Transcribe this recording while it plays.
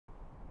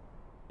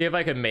See if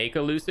I could make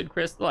a lucid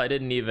crystal. I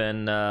didn't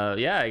even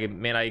yeah, I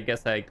mean, I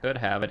guess I could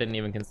have. I didn't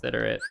even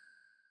consider it.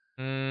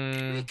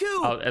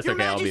 Oh, it's Your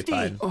okay. I'll be Majesty.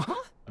 fine. I'll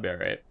be all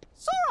right.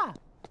 Sora!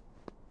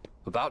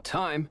 About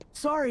time.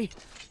 Sorry.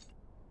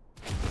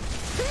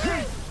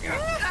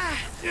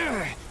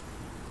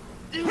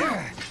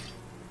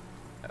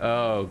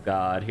 Oh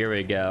god, here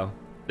we go.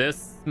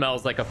 This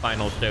smells like a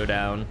final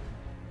showdown.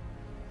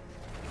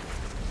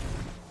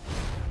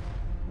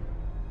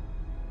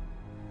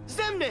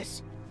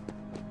 Xemnas!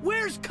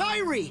 Where's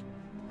Kairi?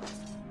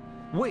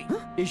 Wait,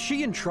 is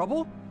she in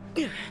trouble?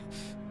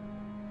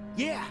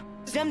 Yeah,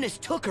 Xemnas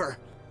took her.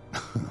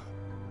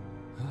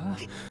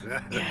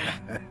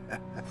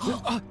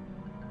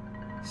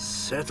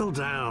 Settle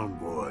down,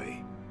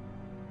 boy.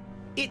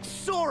 It's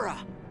Sora!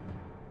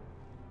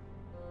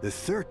 The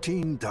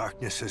 13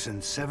 darknesses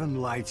and 7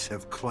 lights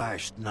have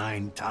clashed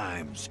 9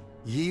 times,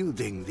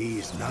 yielding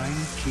these 9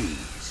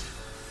 keys.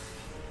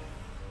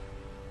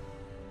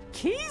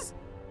 Keys?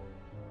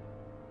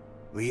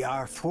 We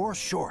are 4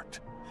 short,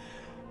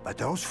 but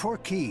those 4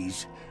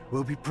 keys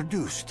will be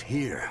produced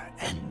here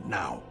and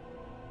now.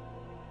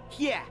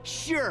 Yeah,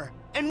 sure.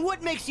 And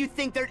what makes you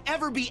think there'd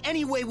ever be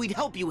any way we'd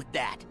help you with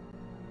that?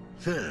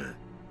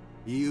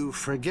 You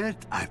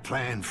forget I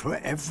plan for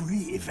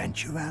every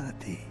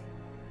eventuality.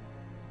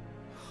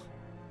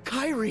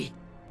 Kairi!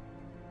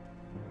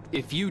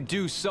 If you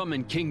do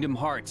summon Kingdom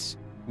Hearts,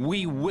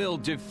 we will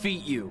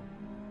defeat you.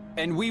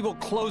 And we will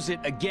close it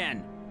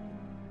again.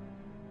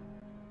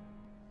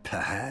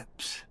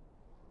 Perhaps.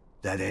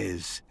 That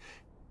is,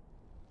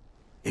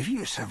 if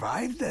you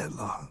survive that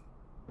long.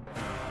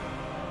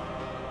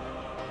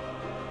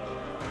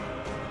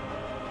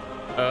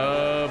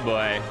 Oh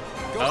boy.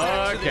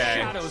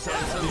 Okay.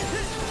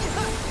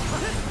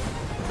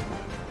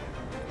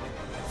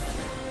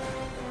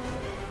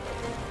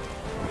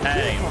 That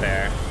ain't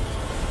fair.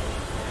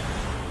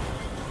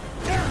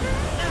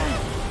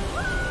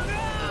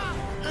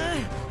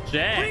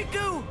 Shit.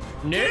 Riku!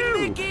 No.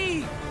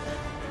 Mickey!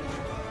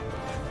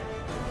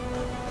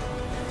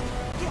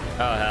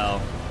 Oh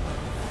hell.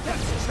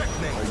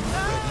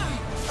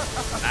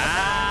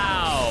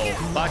 Ow!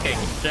 Fucking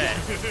shit.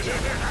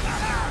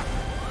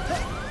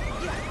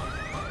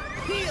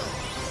 Heal!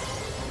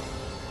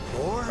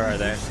 Where are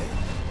they?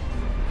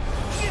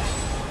 Yeah!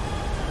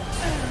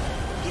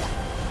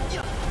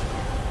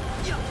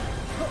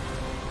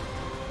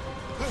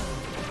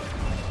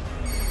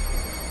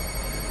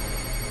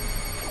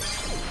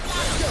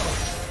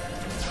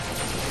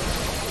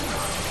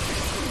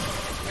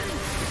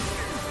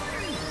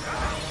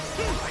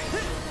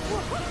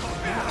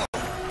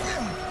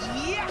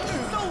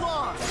 So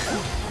long!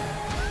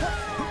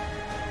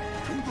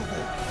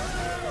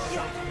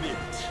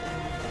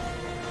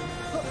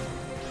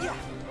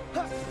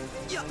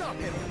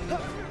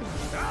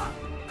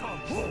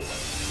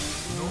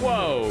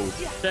 Whoa,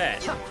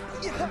 shit.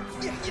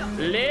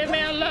 Leave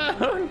me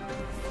alone.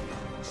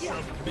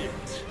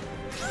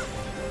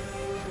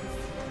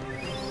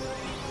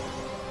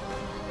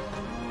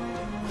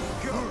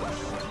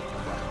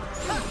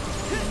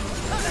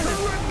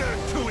 Surrender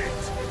to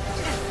it!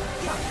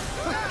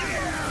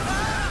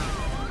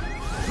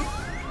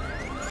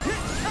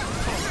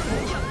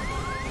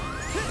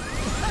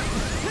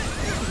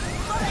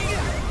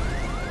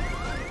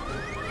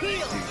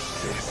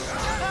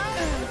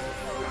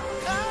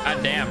 God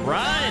damn,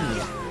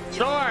 run!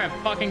 Sora,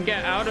 fucking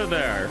get out of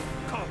there.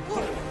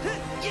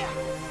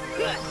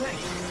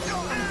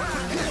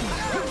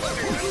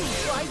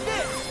 Like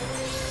this!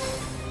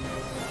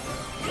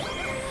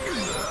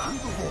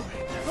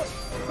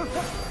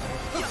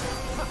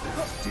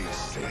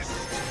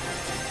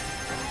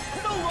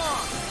 So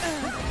long!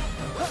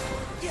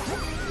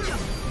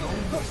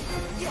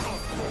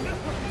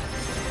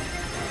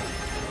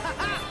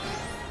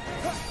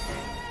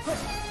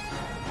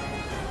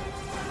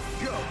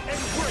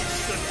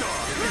 Embrace the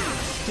dark!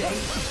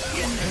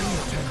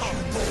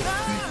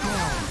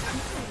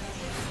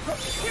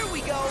 Here we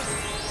go!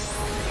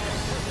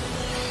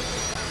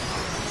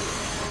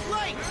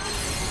 Light!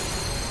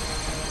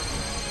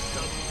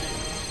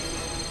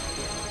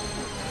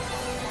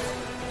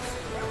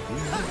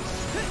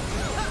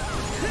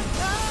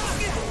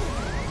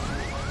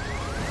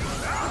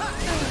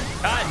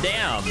 God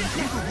damn.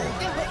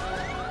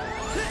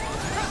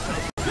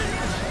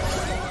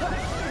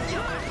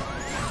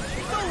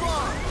 So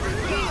long!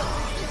 Heal!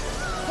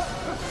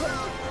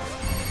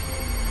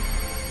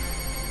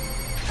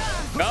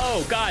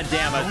 Oh, god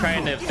damn, I'm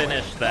trying to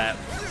finish that.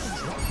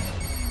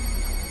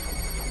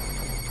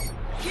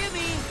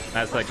 Gimme!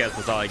 That's, I guess,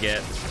 that's all I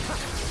get.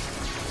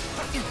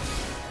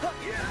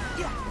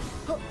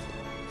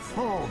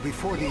 Fall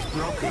before these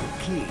broken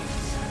keys.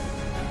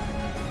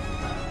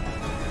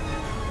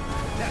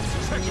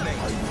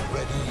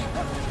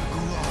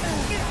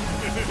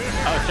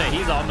 Oh shit,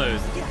 he's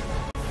almost...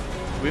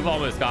 We've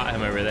almost got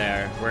him over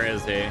there. Where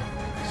is he?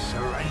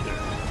 Surrender.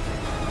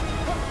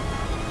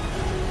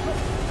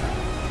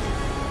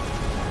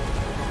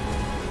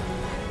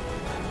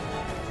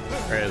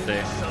 Where is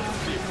he?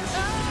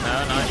 No,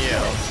 not you.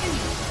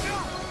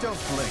 Don't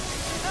blink.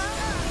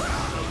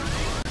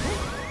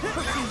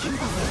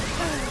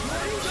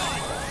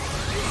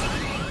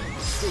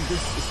 So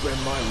this is where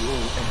my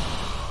rule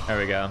ends. There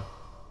we go.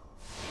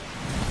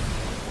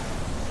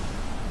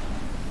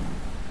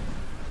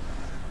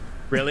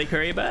 Really,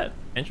 Curry Bet?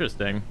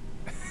 Interesting.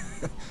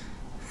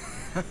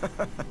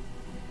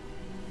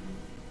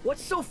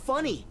 What's so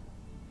funny?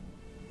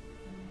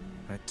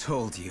 I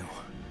told you.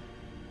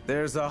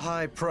 There's a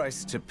high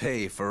price to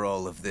pay for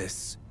all of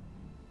this.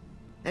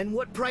 And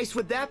what price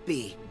would that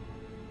be?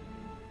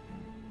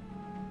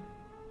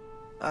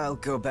 I'll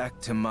go back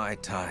to my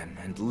time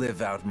and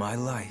live out my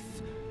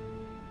life.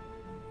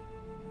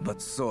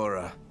 But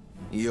Sora,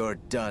 you're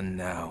done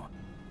now.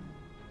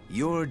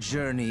 Your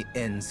journey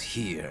ends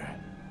here.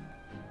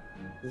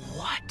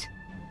 What?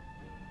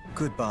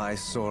 Goodbye,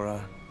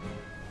 Sora.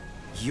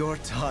 Your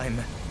time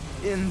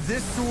in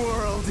this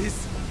world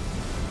is...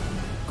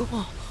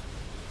 Oh.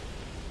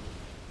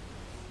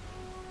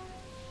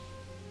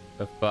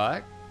 The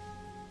fuck?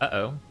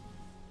 Uh-oh.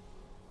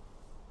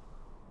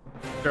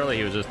 Surely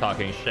he was just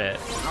talking shit.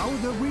 How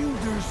the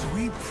wielders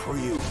weep for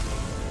you.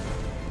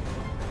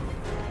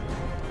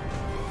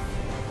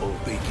 All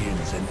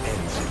begins and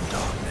ends in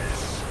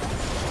darkness.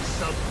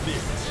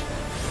 Submit.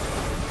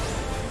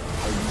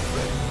 Are you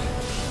ready?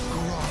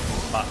 Grovel.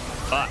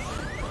 Fuck.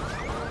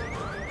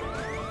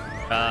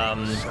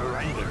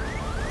 Surrender.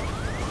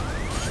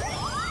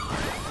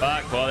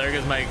 Fuck. Well, there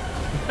goes my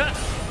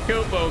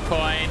Koopo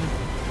coin.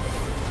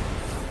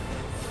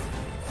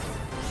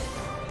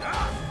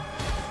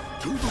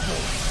 To the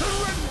wall.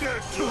 Surrender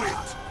to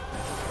it.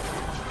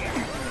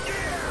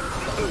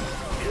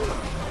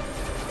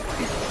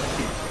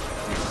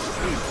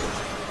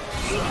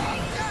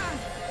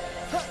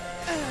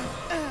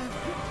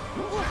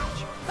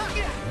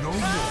 No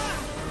more.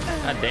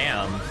 God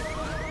damn.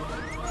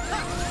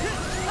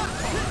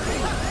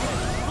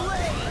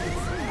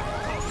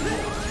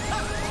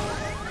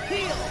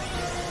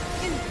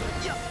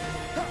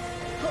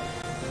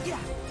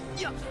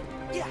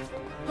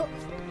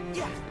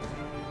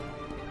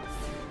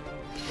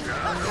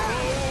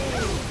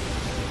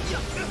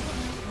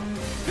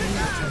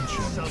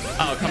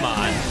 Oh, come on.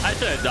 I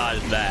should have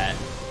dodged that.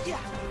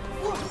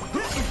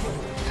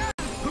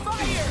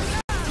 Fire!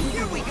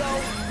 Here we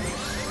go!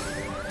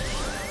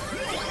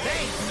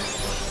 Hey!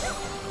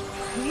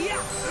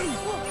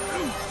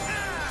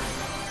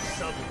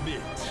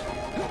 Submit.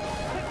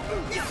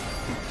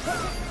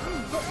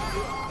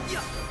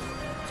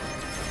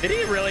 Did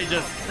he really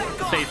just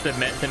say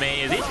submit to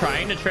me? Is he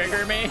trying to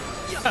trigger me?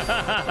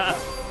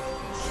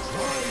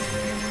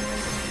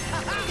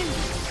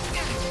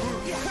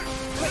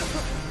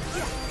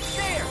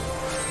 There!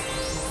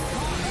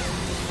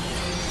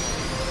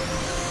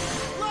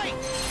 Light!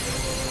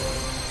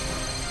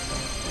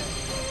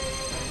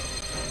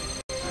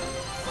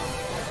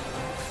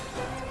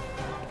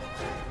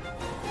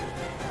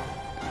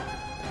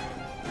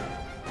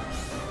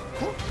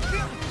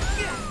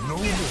 No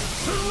more.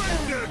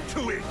 Surrender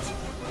to it.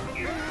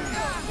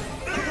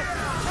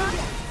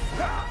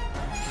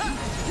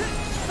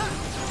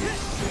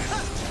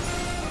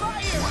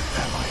 What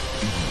am I?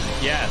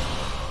 Yes.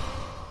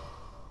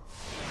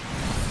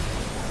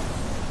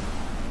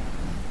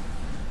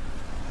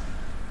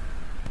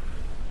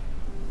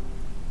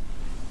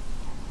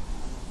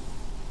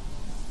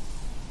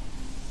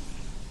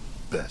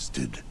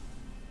 Bested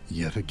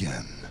yet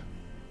again.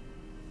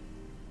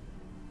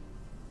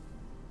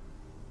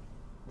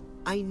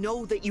 I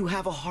know that you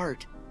have a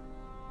heart.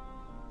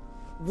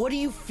 What do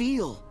you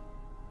feel?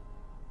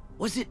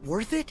 Was it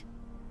worth it?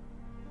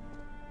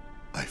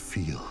 I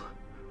feel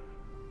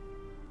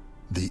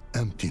the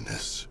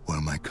emptiness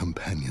where my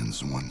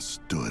companions once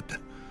stood.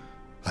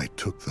 I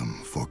took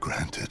them for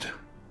granted.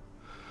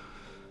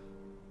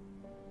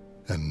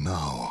 And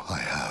now I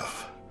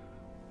have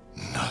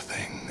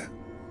nothing.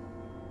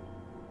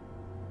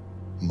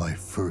 My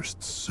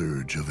first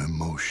surge of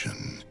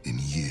emotion in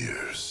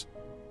years.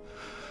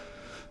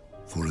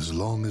 For as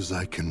long as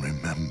I can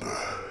remember.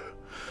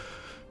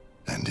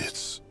 And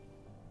its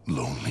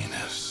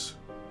loneliness.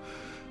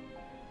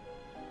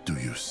 Do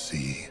you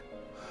see?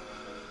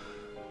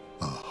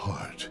 A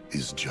heart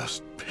is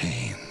just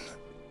pain.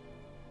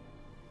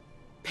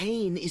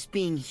 Pain is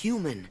being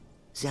human,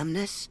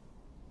 Xemnas.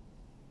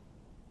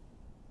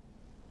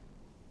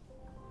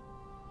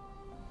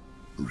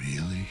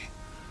 Really?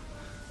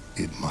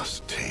 It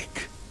must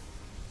take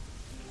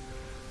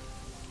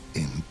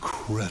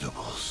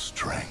incredible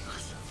strength.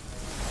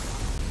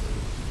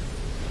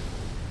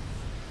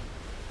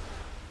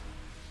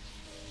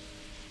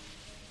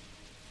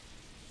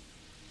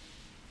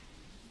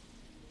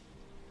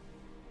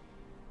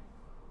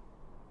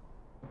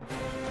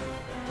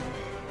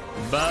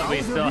 But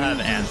we still have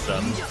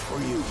Ansem. For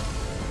you.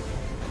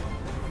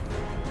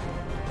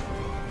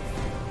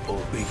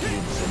 All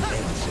begins and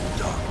ends in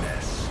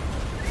darkness.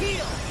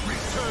 Heal!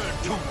 Return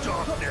to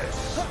darkness.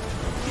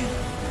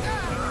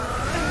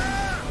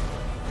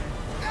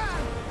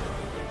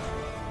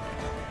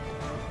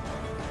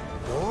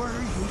 Or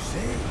you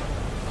say?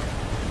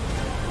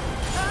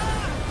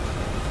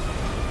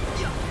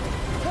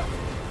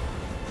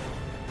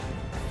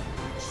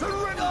 Surrender!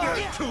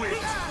 to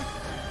it!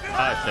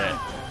 Oh shit.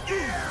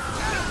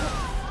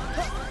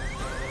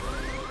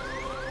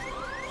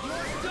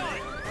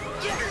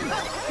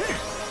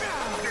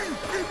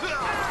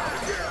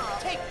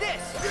 Take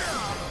this!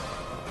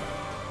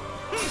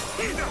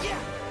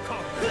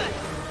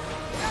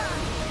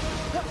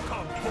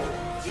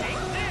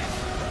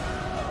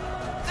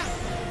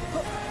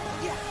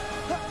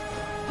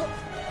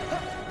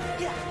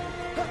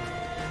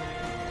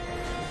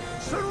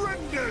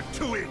 Surrender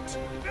to it!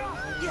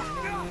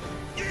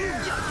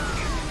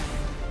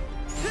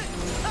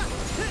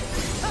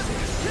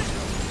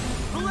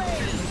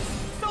 Blade!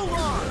 So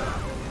long!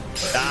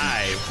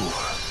 Dive.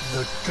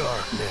 The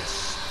darkness.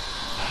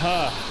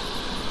 Huh.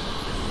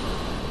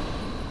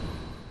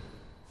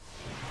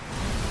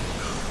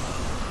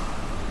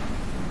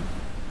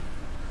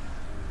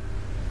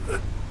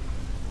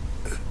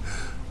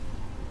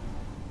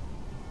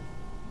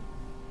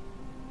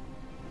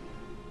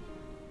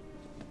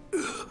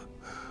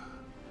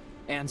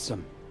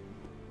 Ansem.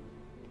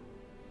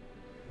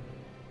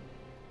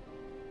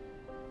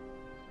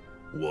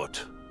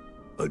 What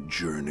a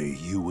journey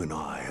you and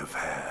I have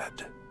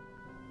had.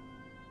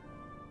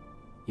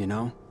 You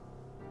know,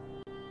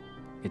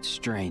 it's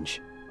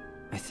strange.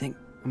 I think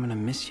I'm gonna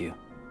miss you.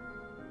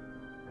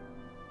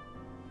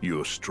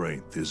 Your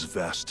strength is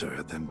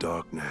vaster than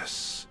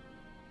darkness.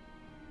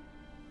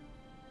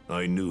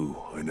 I knew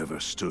I never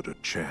stood a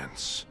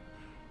chance.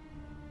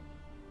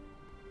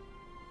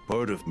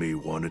 Part of me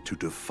wanted to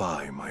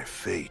defy my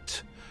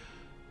fate.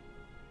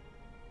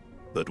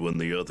 But when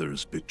the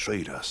others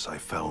betrayed us, I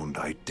found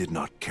I did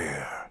not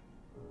care.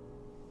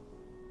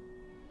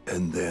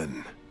 And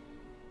then,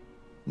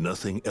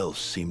 nothing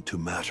else seemed to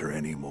matter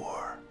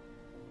anymore.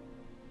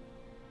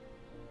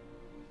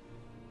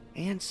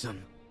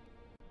 Ansem.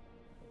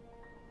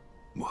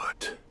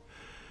 What?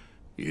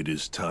 It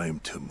is time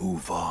to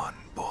move on,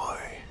 boy.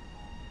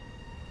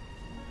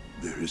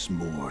 There is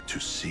more to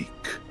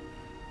seek.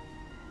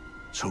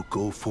 So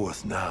go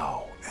forth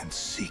now and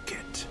seek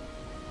it.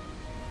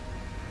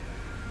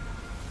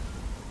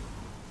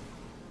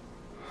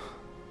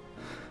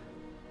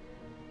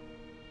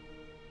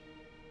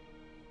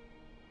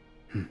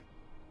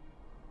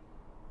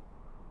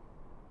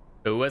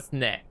 So what's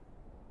next?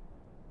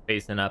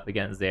 Facing up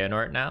against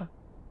Xehanort now?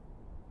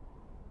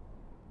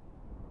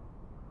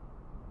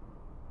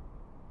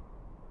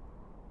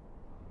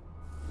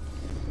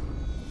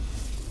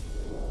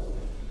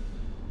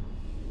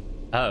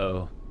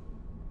 Oh.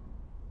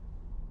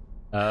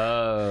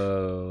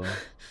 Oh.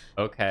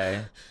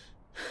 Okay.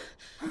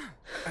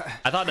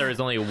 I thought there was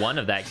only one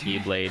of that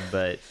Keyblade,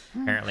 but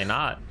apparently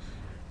not.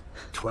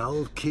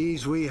 12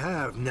 keys we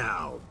have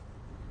now.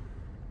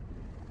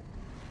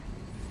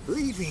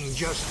 Leaving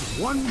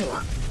just one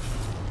more.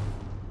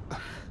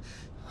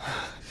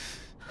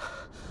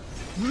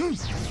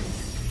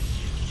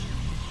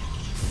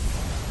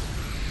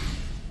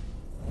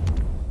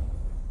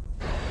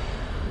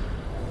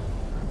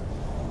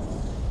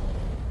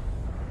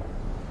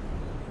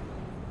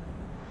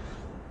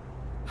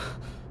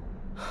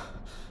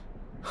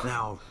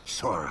 Now,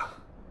 Sora.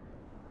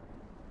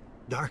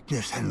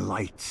 Darkness and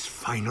light's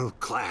final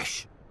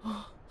clash.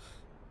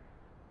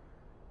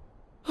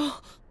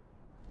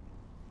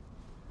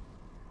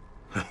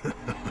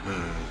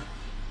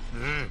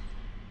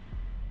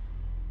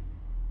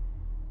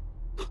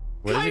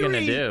 What is he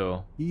gonna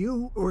do?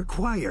 You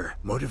require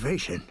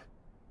motivation.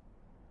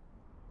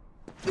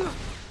 No!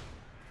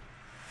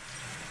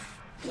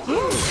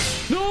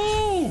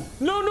 No!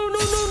 No, no, no,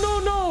 no, no,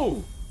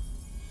 no!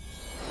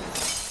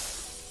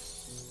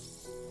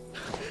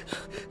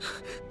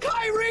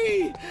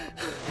 Kyrie!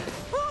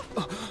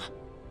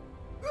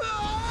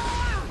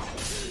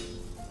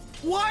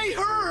 Why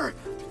her?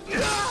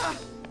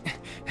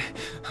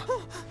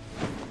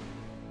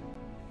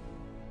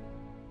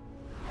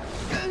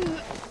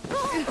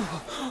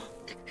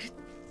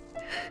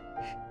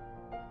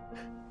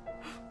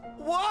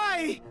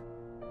 Why?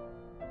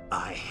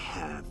 I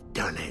have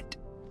done it.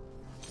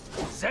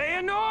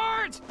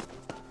 Xehanort!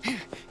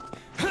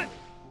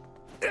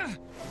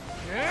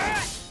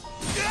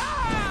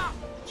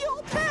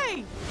 You'll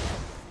pay!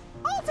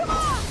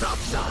 Ultima! Stop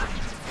sign.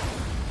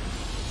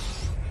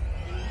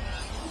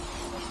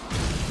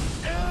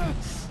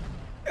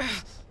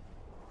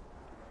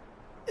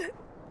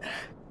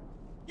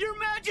 Your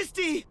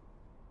Majesty!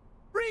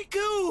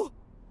 Riku!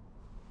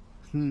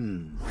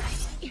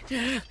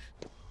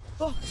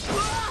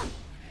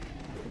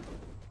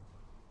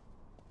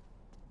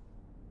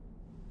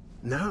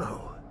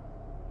 Now,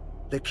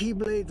 the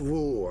Keyblade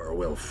War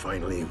will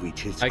finally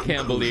reach its I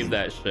can't believe conclusion.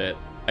 that shit.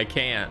 I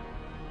can't.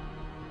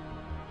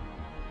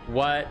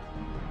 What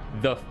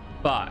the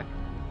fuck?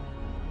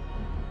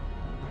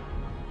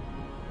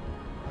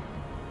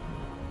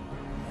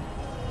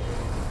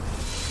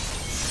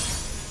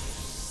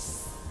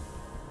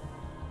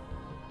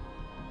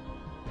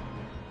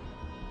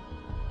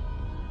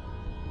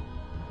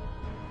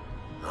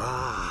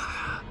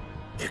 Ah,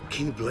 the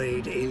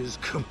Keyblade is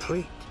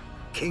complete.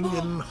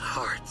 Kingdom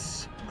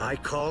Hearts, I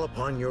call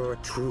upon your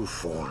true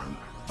form.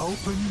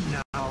 Open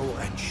now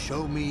and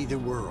show me the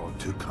world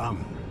to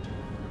come.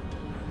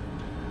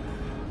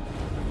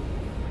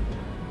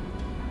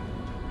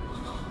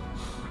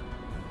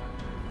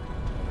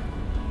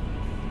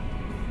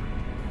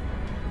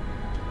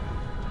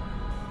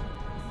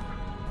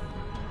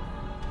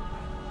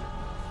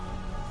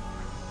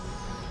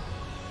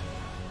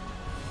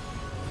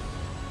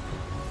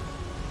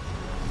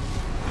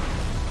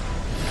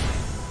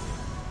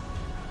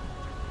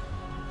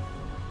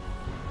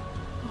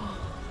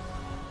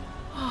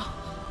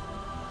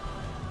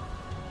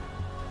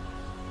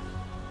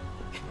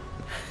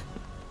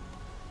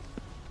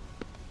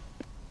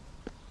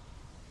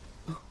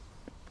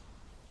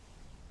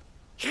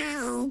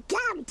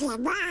 Don't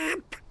give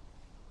up!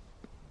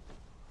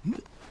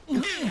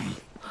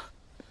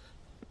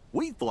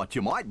 We thought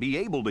you might be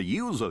able to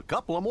use a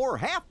couple of more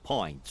half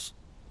pints.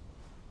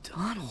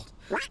 Donald.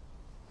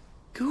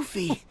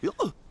 Goofy.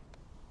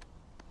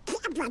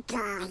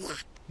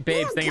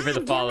 Babes, thank you for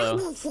the follow.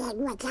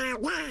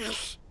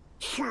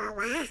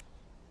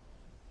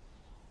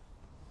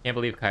 Can't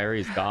believe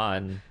Kyrie's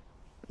gone.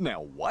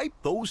 Now wipe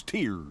those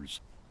tears.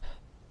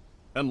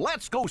 And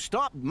let's go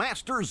stop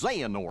Master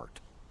Xehanort.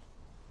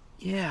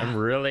 Yeah. I'm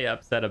really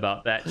upset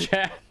about that,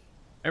 chat.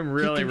 I'm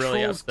really, he really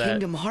controls upset.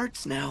 Kingdom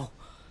Hearts now.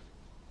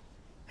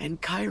 And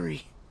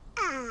Kyrie.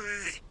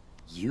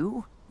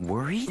 You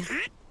worried?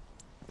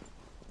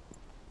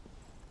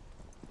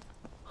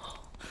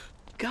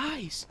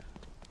 Guys.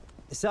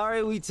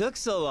 Sorry we took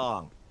so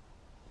long.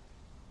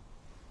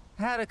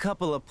 Had a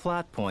couple of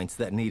plot points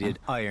that needed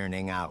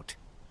ironing out.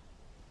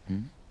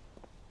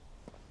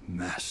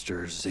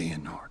 Master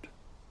Xehanort.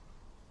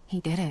 He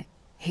did it.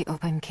 He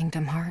opened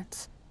Kingdom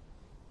Hearts.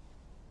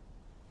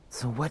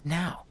 So what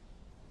now?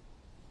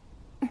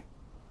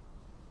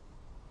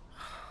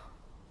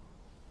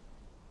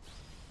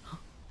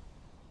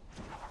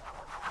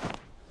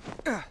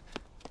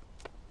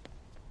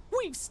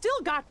 We've still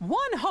got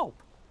one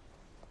hope.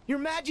 Your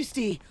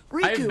Majesty,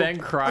 Riku. I've been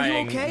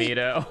crying, Are you okay?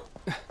 Nito.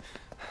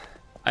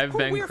 I've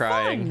been We're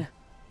crying. fine.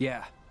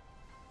 Yeah.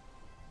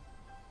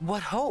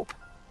 What hope?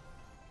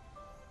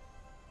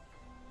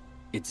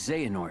 It's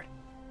Xehanort.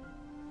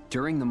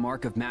 During the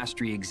Mark of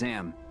Mastery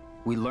exam,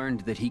 we learned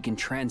that he can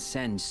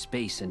transcend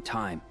space and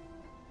time.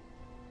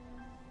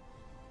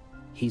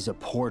 He's a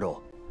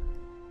portal,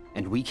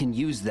 and we can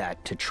use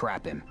that to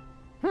trap him.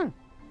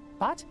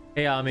 But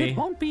Hey, Ami. it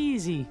won't be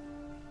easy.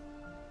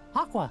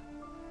 Aqua,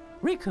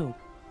 Riku,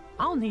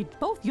 I'll need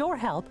both your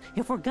help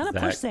if we're gonna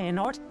push Zach.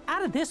 Xehanort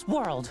out of this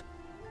world.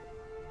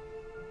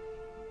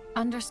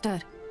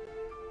 Understood.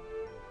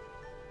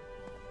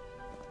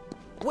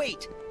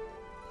 Wait.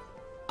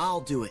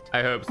 I'll do it.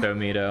 I hope so,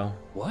 Mito.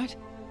 What?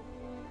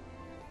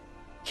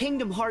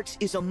 Kingdom Hearts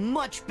is a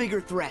much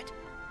bigger threat.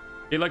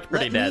 He looked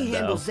pretty Let dead, me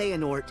handle though.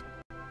 Xehanort,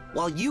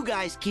 while you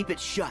guys keep it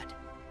shut.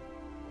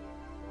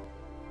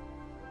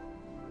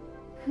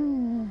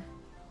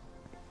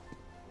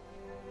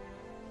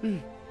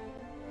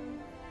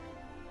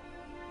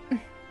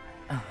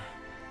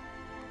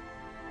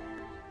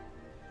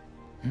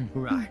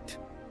 Right.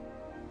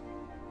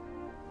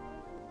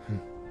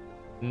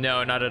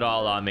 No, not at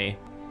all, Ami.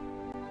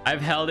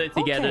 I've held it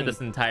together Okay,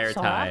 this entire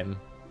Sora. time.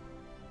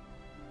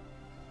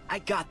 I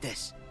got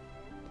this.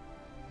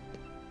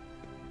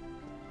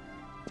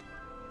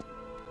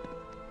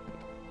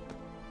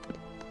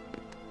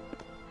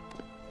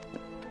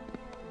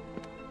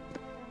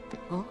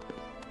 Huh?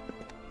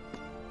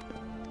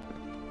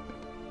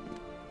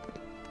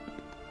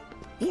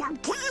 You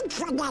can't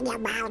forget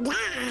about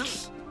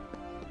us.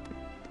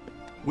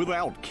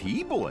 Without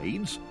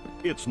Keyblades,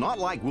 it's not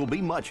like we'll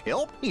be much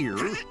help here.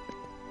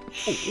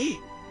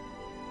 Oh.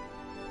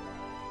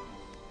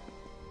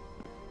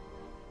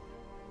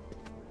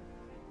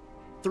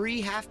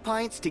 3 half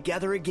pints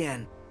together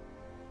again.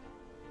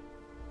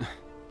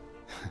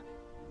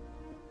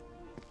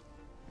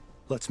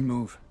 Let's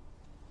move.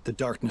 The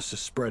darkness is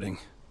spreading.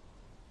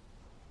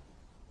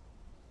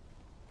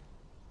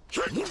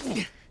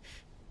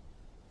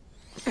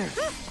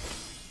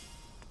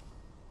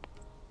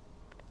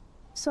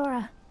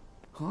 Sora,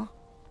 Huh?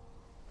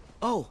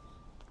 Oh.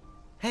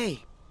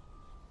 Hey.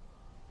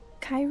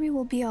 Kyrie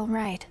will be all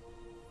right.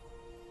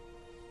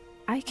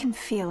 I can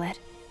feel it.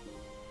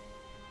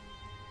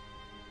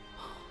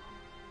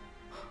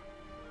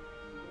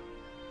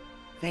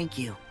 Thank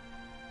you.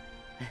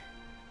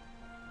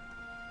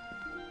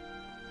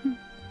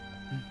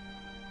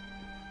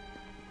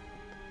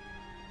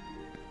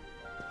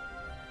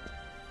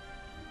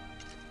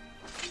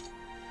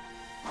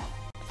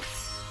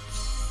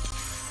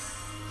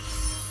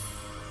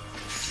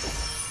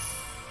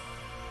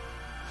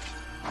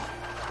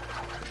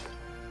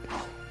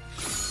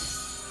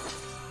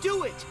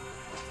 Do it!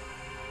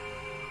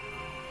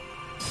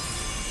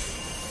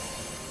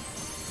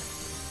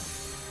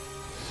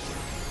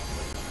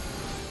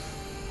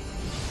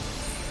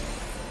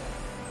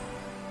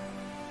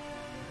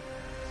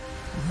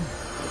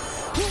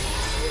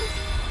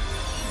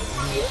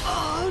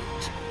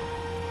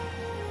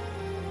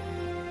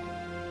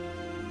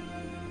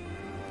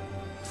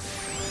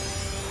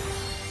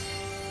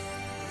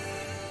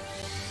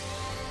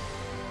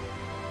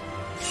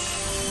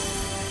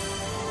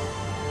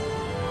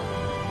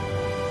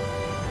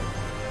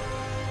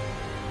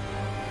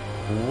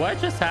 What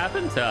just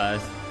happened to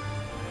us?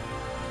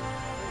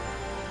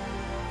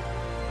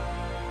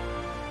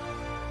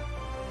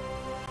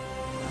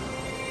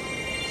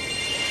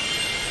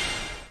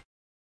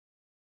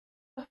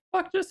 What the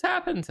fuck just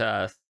happened to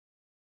us?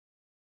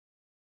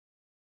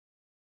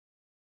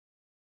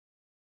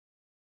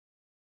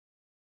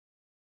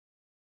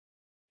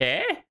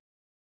 Okay.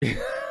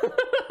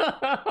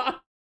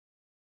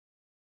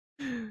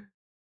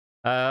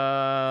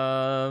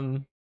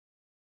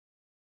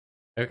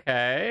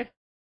 Okay.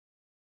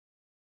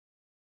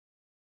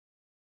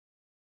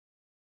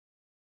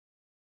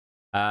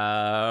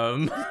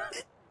 Oh.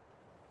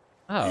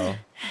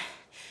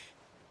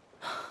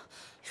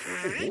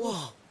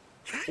 Whoa.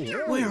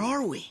 Where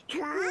are we?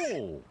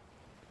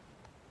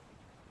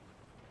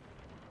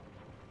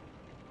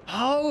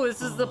 Oh,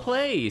 this is the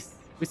place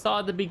we saw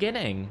at the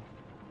beginning.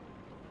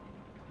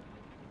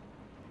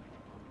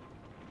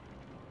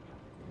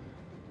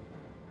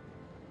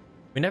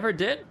 We never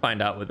did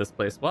find out what this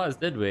place was,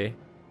 did we?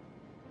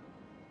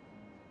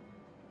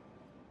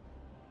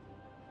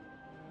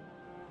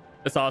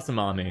 It's awesome,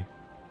 Ami.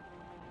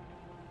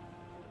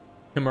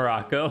 To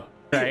Morocco,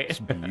 right? It's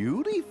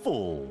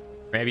beautiful.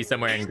 Maybe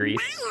somewhere in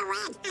Greece.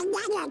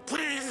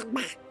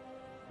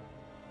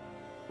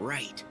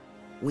 Right.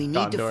 We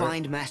need to Gondor.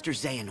 find Master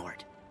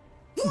Xehanort.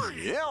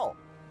 Yeah.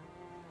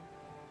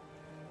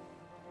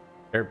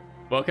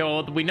 Okay,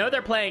 well, we know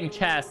they're playing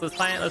chess. Let's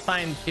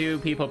find two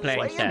people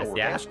playing chess, Xehanort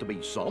yeah? has to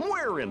be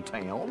somewhere in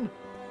town.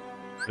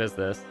 What is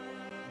this?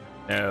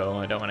 No,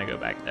 I don't want to go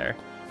back there.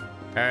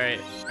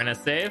 Alright, we're gonna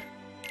save.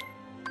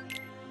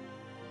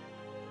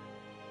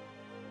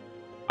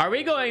 Are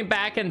we going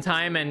back in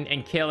time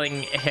and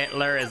killing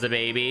Hitler as a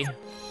baby?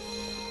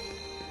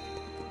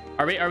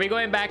 Are we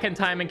going back in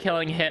time and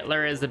killing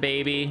Hitler as a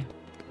baby?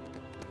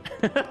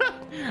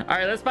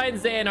 Alright, let's find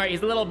Xehanort.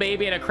 He's a little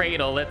baby in a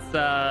cradle. Let's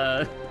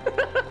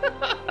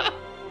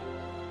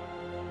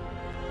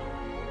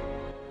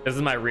This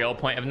is my real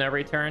point of no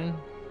return.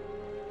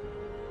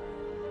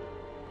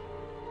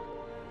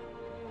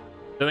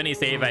 So any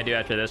save I do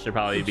after this should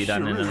probably be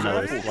done in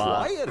another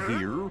slot. Quiet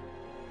here.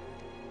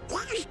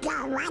 Let's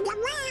go run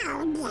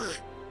around.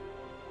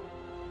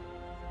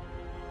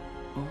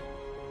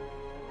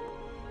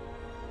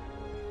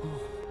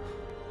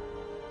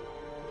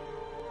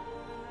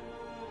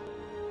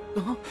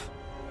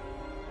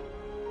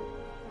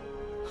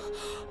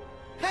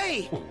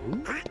 Hey!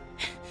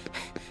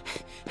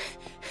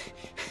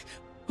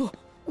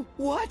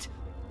 What?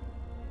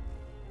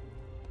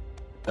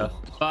 The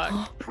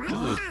fuck? This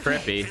is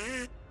trippy.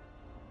 This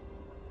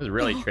is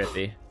really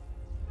trippy.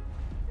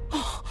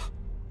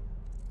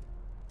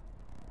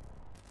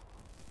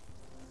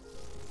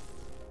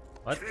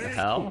 What the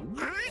hell?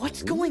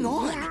 What's going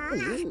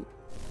on?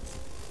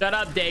 Shut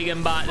up,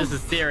 Dagonbot. This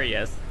is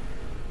serious.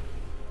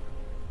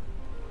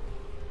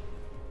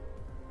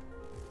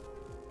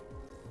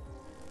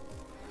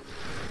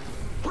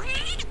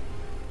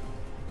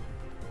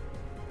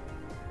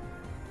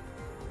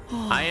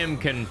 I am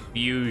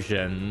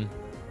confusion.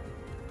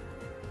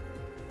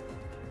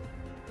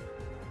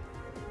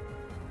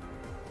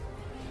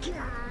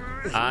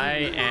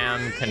 I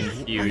am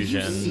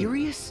confusion. Are you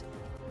serious?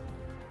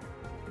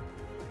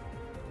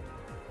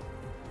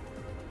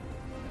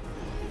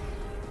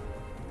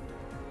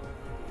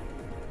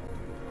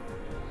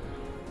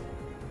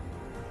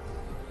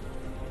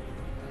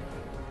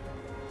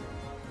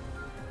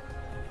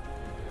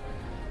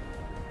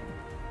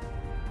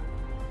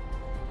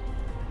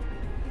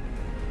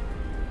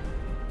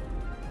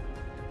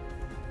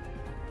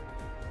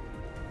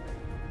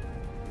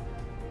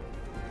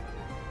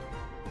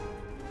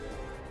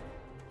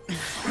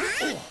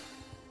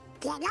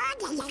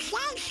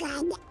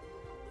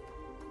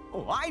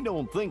 Oh, I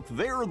don't think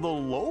they're the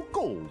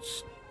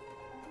locals.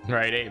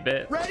 Right,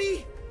 8-bit.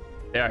 Ready?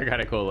 They are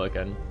kind of cool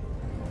looking.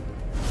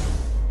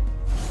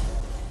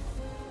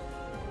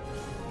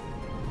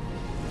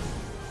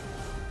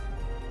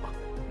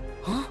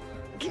 Huh?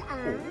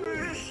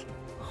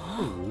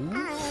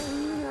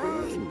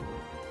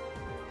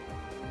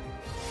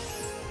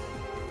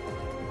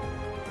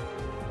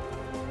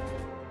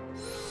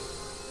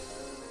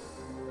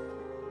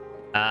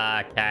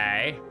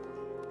 Okay.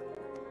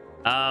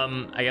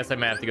 I guess I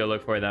might have to go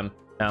look for them.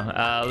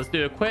 No. Let's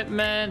do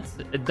equipment.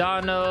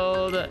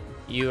 Donald,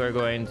 you are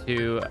going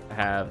to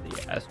have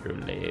the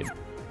astrolabe.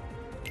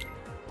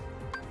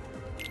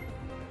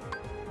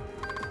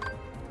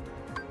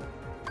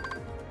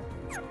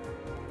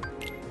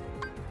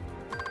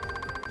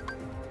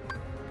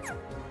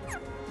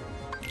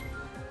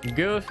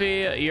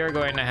 Goofy, you're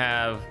going to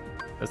have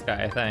this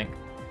guy, I think.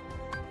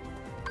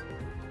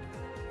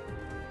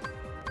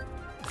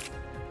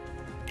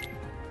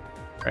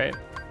 Right?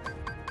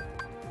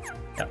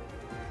 Yep.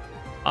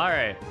 All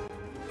right.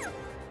 You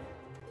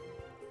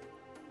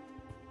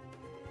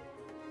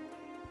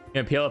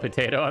gonna peel a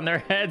potato on their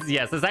heads?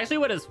 Yes, that's actually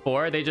what it's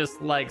for. They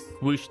just like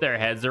swoosh their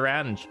heads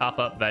around and chop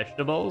up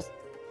vegetables.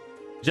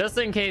 Just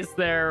in case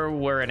there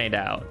were any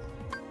doubts.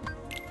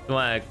 You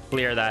want to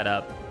clear that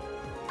up.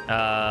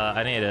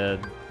 I need to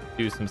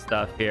do some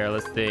stuff here.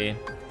 Let's see.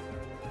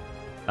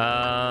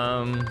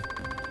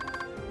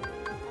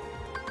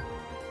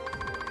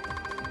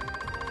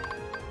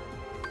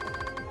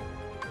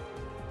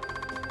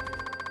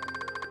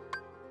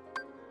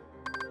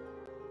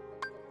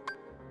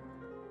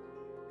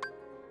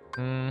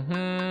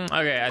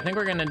 Okay, I think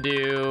we're gonna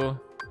do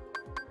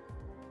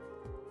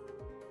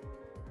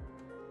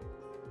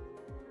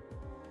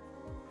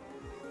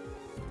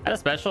add a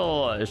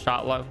special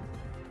shot lock.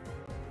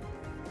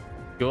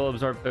 You will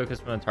absorb focus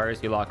from the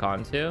targets you lock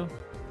onto.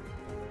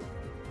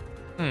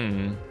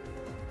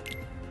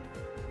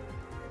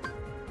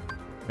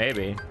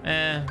 Maybe.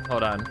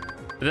 Hold on.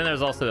 But then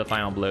there's also the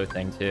final blow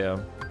thing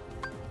too.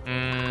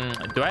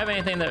 Do I have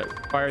anything that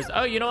requires...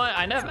 Oh, you know what?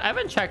 I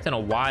haven't checked in a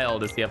while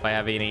to see if I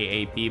have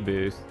any AP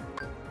boost.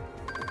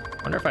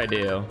 Wonder if I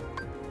do.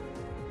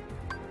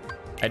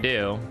 I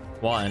do.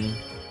 One.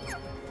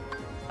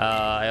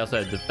 I also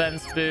have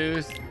defense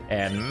boost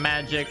and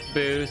magic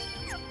boost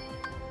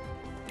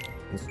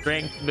and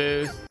strength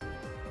boost.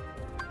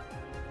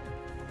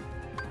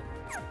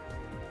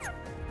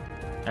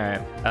 All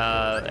right.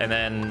 And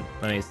then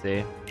let me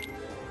see.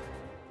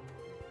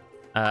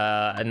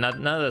 None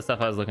of the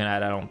stuff I was looking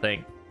at, I don't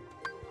think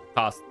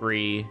cost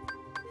 3.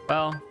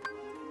 Well,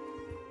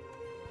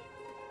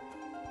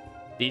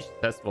 each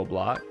accessible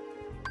block.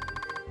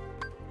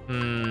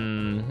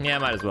 Yeah,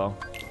 might as well.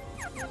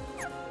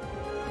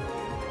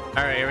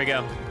 All right, here we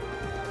go.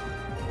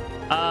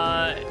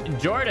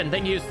 Jordan,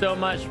 thank you so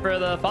much for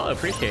the follow.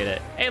 Appreciate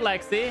it. Hey,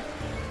 Lexi.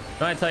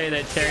 I want to tell you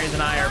that Cherries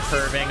and I are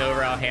perving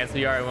over how handsome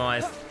you are. We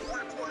want to...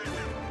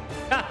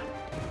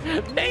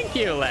 Thank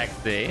you,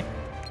 Lexi.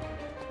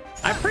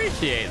 I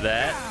appreciate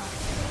that.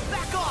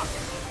 Back off.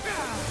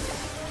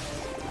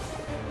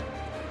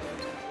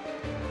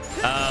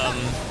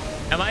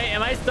 Am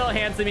I still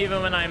handsome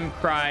even when I'm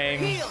crying?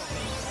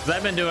 Because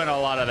I've been doing a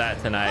lot of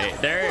that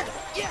tonight. There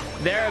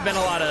have been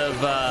a lot of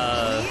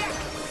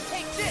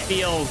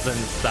feels and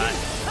such.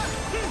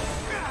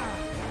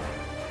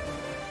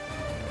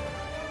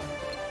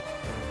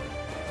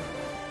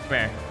 Come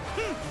here.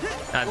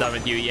 Not done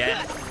with you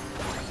yet.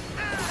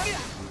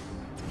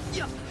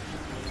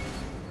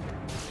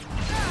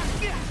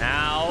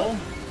 Ow.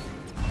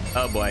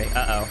 Oh boy.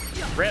 Uh-oh.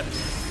 Rip.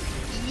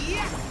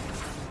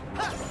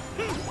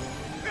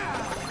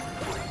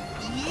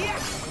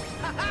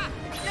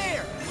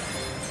 There.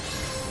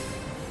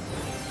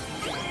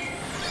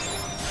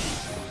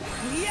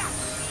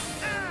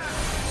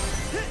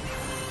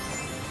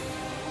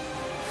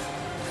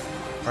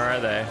 Where are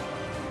they?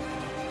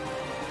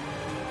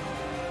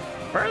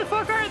 Where the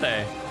fuck are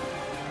they?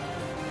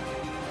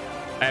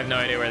 I have no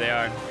idea where they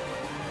are.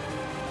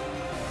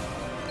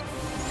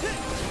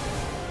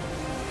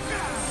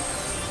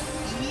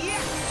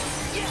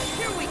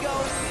 Here we go.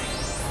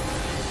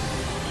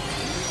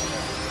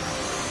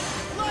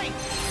 Light.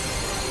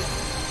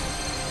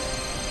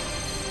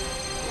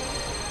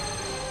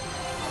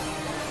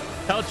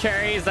 Tell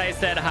Cherries I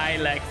said hi,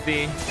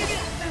 Lexi.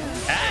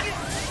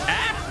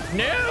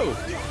 No!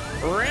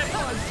 Rip!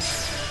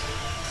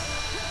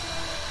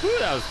 Ooh,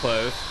 that was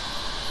close.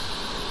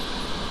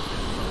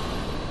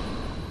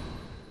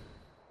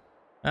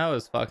 That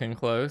was fucking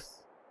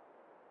close.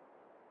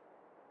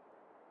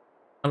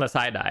 Unless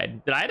I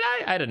died. Did I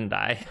die? I didn't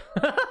die.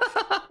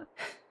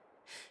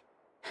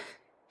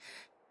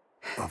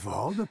 Of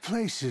all the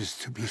places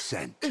to be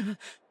sent.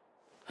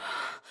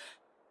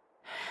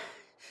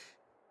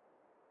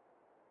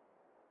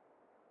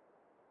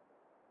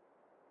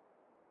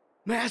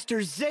 Master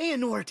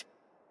Xehanort!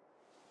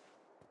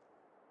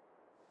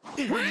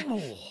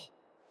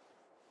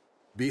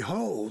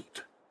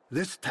 Behold,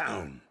 this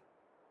town.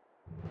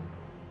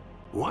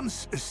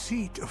 Once a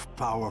seat of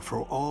power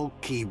for all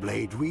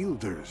Keyblade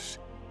wielders.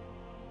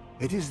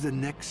 It is the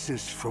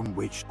nexus from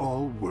which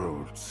all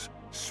worlds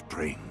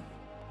spring.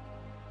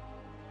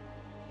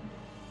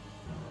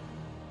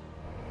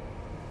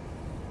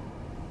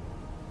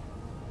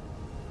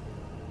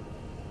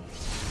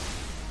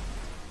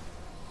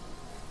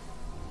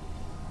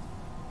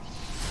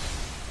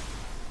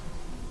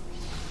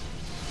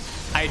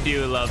 I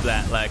do love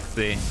that,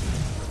 Lexi.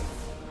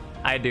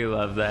 I do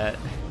love that.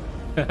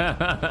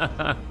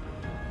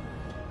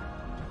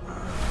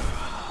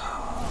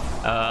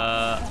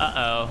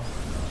 Uh-oh.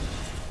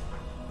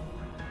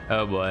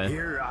 Oh boy.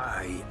 Here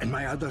I and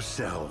my other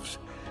selves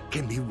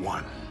can be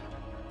one.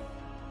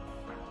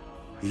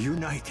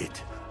 United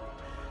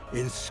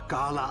in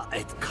Scala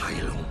et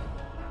Caelum.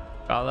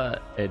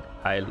 Scala et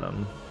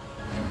Caelum.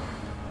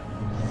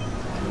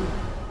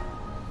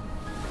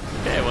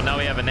 Okay, well now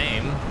we have a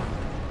name.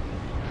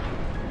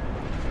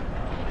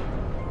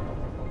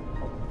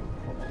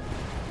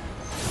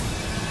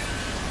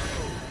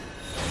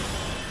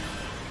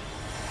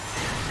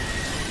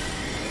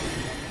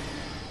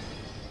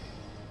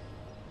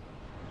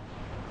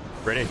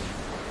 Pretty.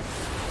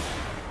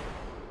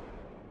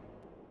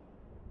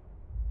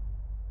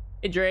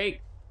 Hey,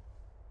 Drake.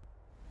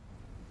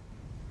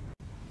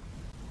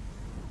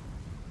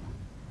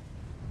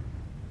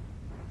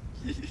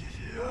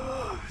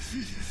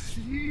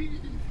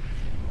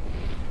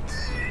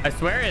 I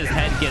swear his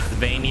head gets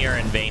veinier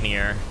and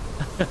veinier.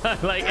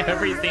 Like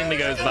every scene that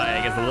goes by,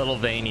 it gets a little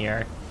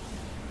veinier.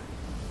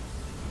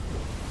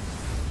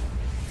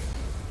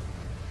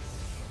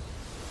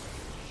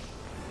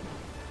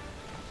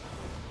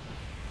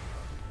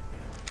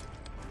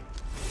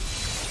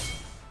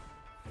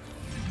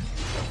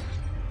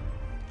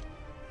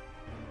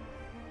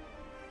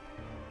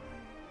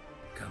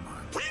 Come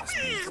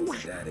on,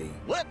 Daddy.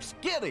 Let's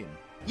get him.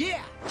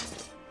 Yeah.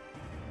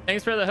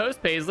 Thanks for the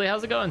host, Paisley.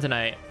 How's it going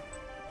tonight?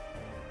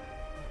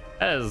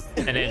 That is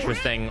an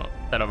interesting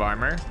set of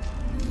armor.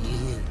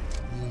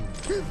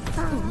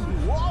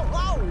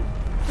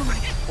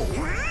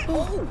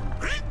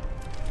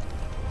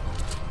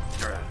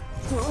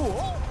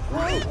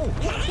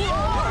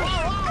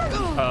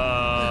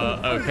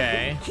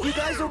 Okay. You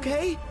guys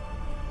okay?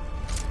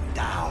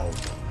 Down.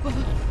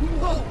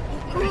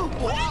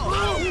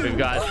 We've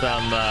got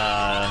some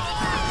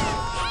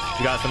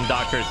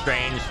Doctor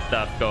Strange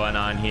stuff going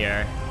on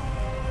here.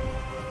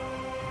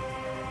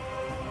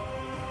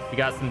 We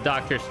got some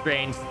Doctor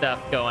Strange stuff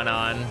going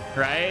on,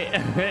 right?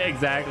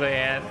 Exactly,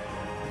 and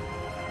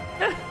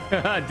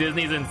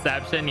Disney's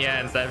Inception,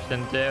 yeah,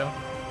 Inception too.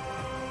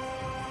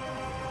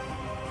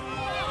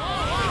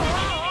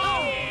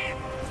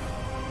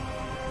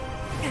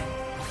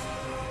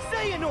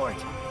 Xehanort!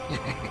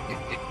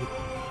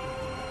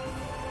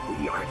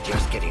 We are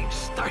just getting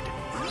started.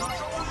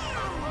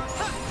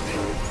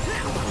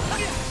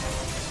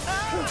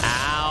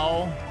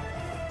 Ow.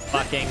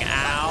 Fucking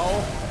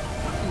ow.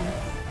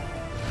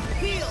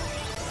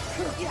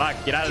 Fuck,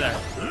 get out of there.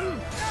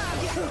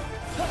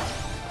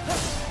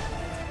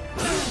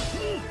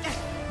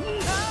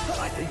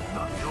 I think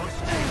not yours.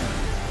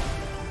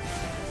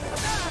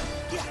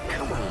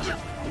 Come on.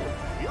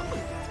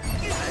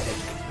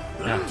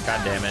 Oh,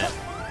 God damn it.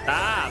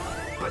 Stop.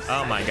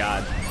 Oh my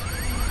God.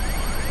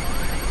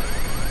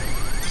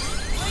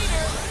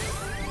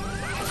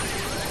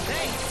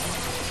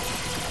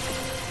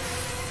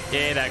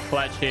 Yay, that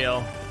clutch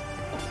heal.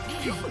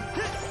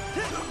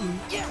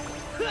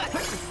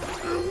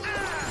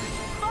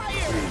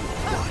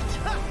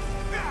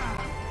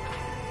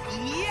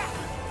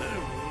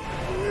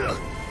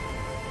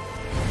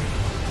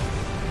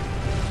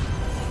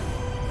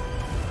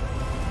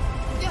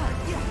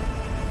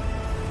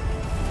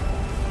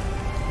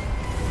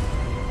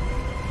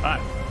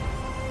 Fuck.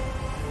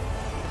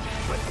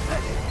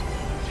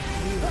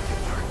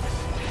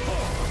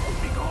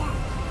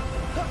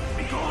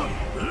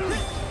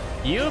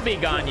 You be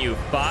gone, you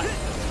fuck.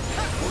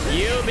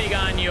 You be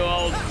gone, you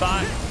old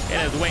fuck.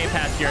 It is way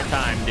past your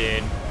time,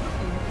 dude.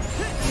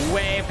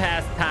 Way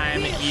past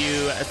time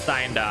you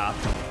signed off.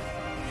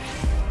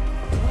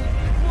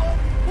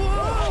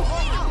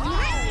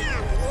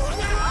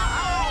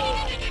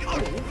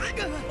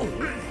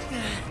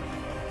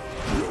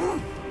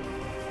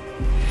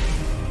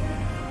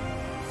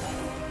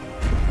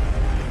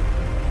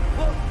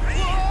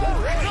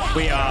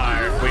 We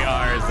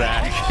are,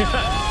 Zach.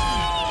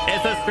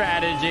 It's a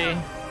strategy.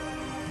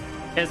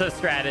 It's a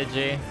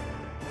strategy.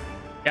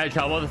 Got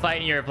trouble with the fight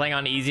and you're playing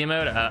on easy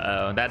mode?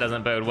 Uh-oh, that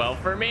doesn't bode well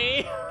for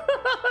me.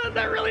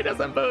 That really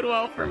doesn't bode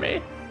well for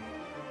me.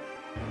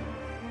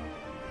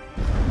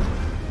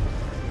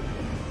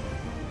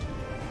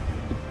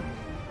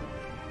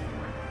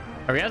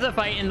 Are we have to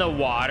fight in the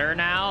water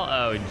now?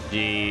 Oh,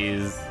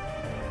 jeez.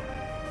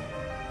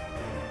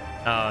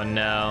 Oh,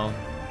 no.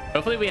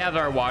 Hopefully we have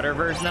our water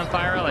version of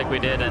Fyra like we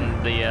did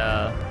in the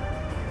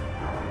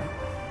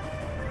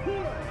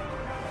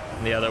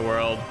other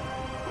world.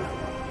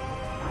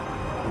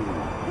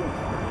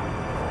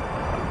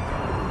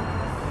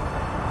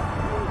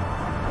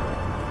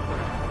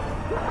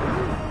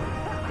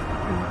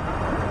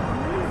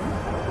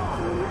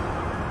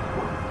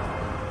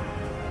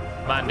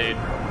 Come on, dude.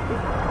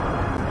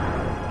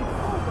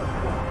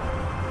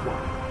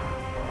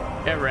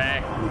 Get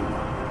wrecked.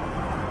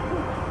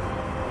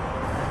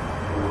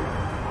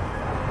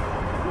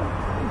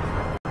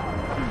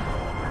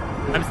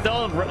 I'm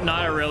still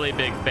not a really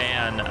big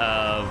fan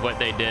of what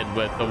they did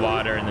with the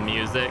water and the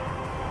music.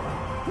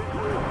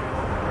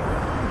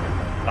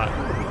 Fuck.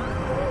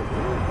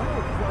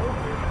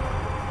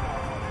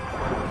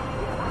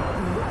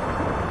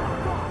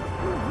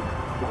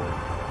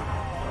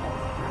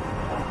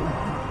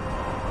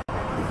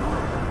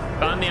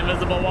 Found the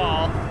invisible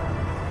wall.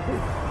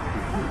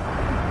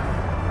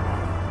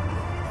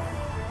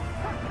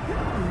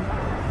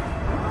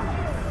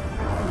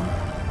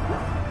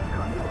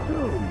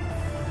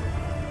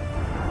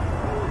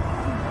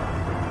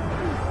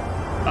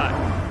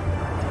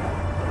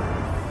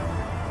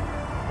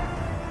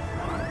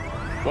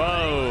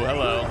 Whoa,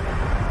 hello.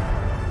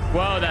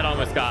 Whoa, that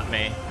almost got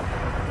me.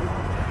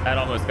 That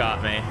almost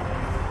got me.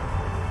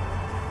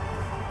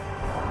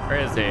 Where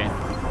is he?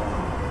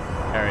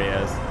 There he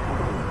is.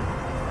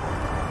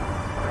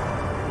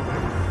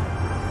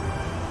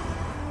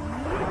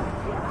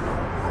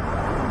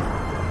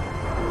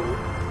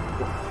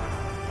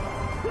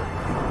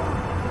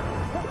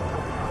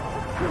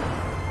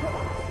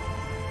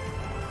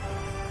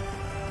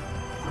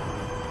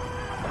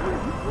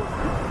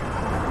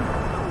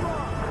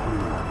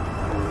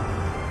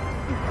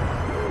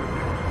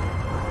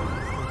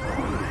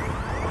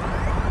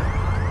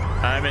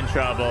 I'm in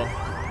trouble.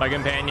 My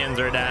companions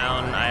are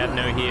down. I have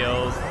no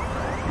heals.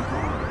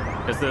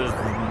 This is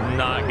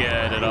not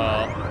good at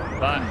all.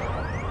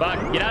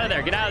 Fuck, get out of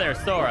there. Get out of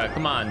there, Sora.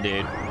 Come on,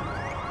 dude.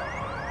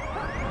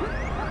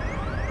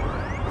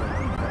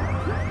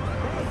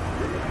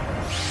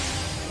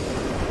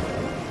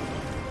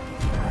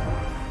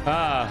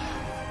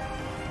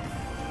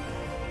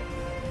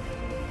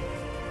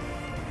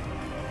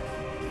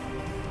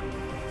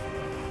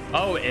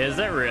 Oh, is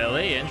it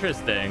really?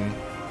 Interesting.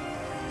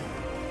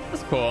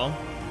 That's cool.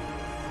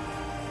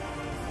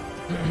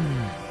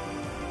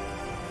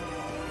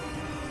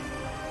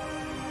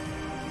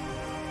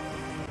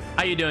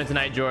 How you doing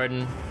tonight,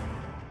 Jordan?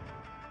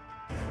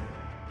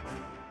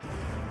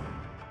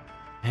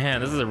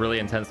 Man, this is a really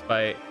intense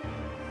fight.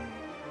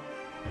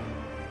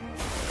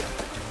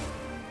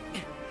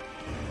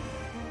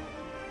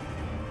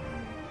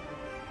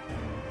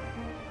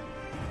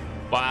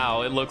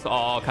 Wow, it looks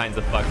all kinds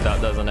of fucked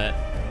up, doesn't it?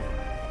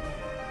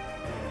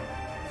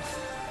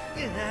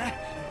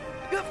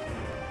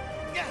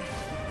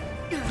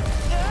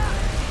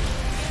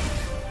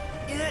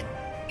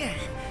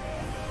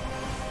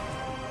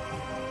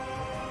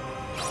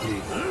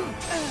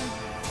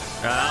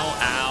 Ow,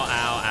 ow,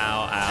 ow,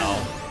 ow,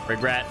 ow.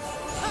 Regret.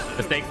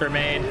 Mistakes were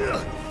made.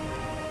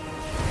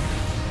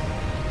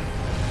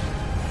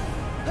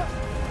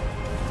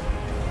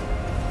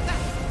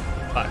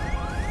 Fuck.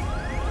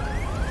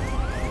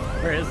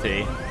 Where is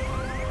he?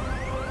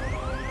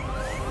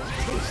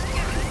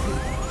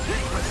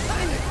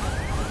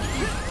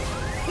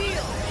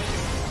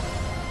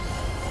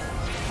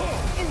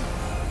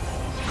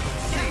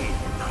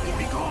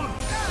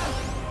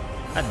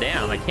 God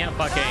damn, I can't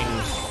fucking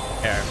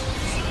care.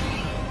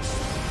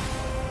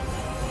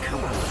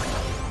 Come on.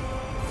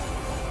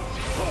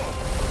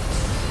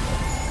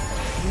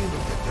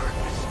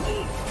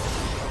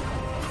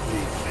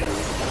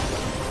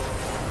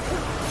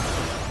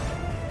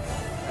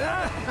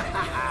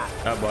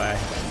 Oh boy.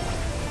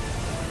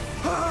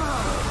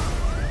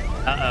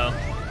 Uh-oh.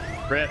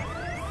 Rip.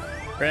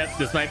 Rip.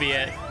 This might be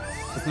it.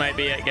 This might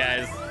be it,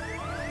 guys.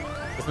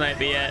 This might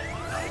be it.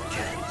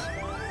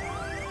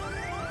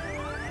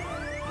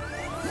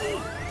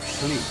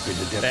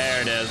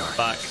 There it is.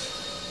 Fuck.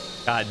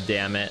 God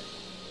damn it.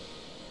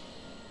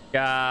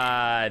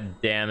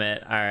 God damn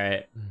it. All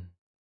right.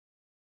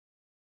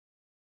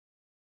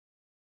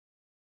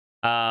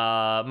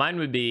 Mine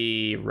would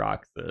be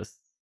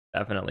Roxas.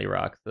 Definitely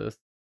Roxas.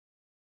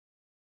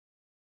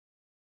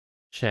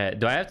 Shit.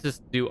 Do I have to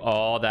just do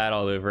all that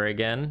all over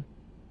again?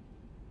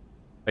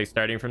 Like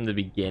starting from the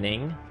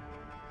beginning?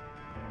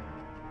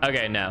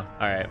 Okay, no.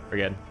 All right, we're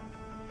good.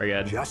 We're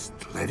good. Just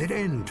let it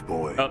end,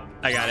 boy. Oh,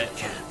 I got it.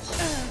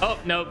 Oh,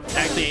 nope.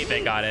 Actually,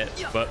 8-Bit got it.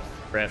 Whoops.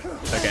 Rip.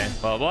 Okay.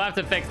 Well, we'll have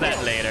to fix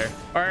that later.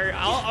 Or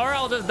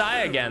I'll just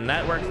die again.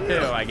 That works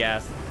too, I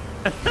guess.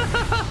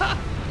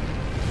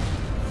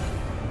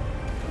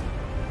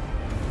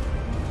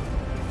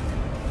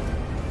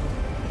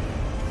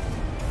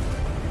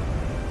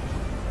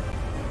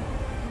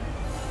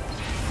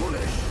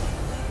 Foolish.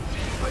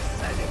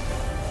 Pathetic.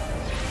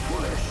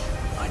 Foolish.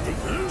 I think.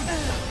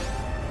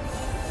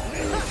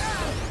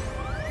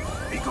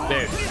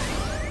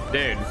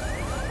 Dude.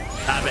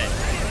 Stop it.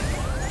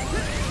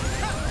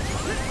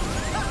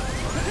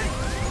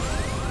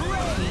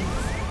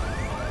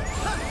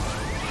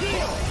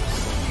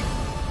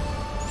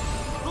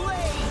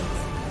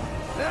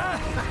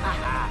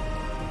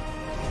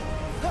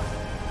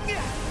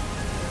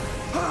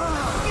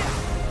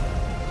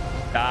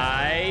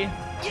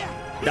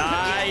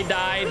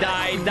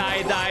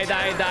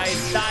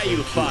 Die,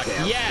 you fuck.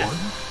 Yes.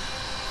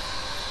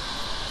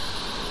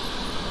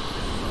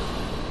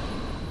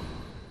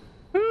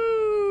 Woo.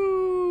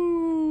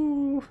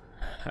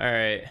 All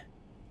right.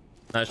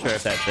 Not sure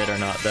if that did or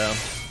not, though.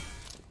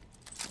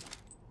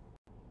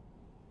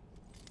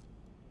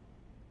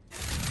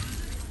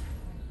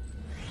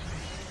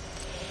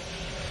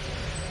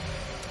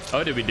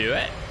 Oh, did we do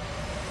it?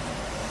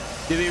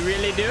 Did we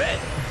really do it?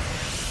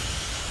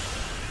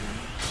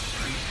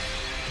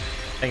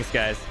 Thanks,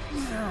 guys.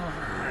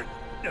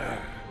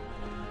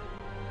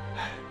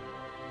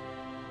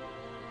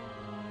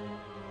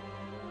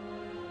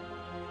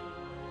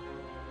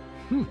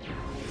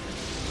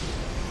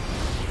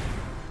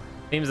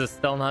 Seems it's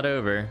still not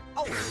over.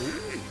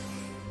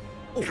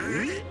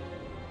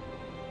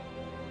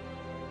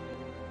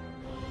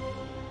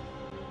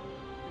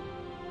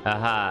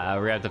 Aha,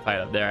 we're gonna have to fight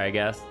up there, I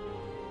guess.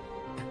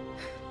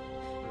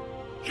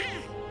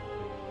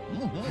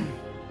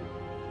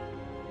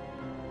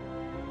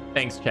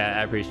 Thanks, chat.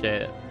 I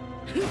appreciate it.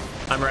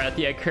 I'm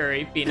Rathia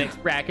Curry, Phoenix,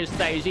 Brackish,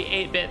 Saiji,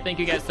 8-Bit. Thank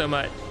you guys so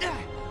much.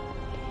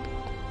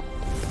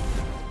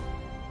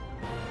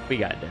 We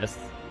got this.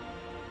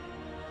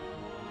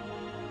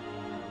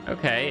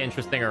 Okay,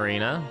 interesting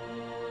arena.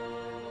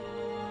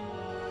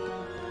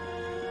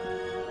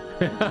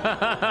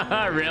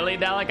 Really,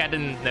 Dalek? I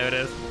didn't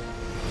notice.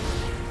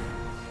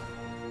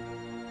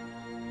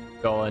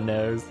 Golan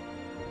knows.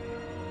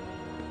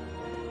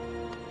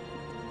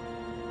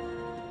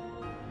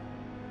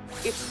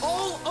 It's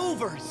all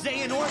over,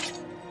 Xehanort!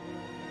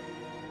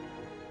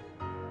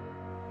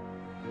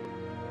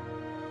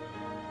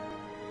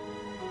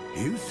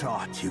 You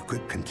thought you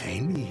could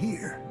contain me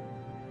here,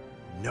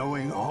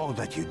 knowing all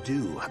that you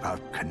do about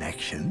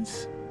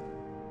connections?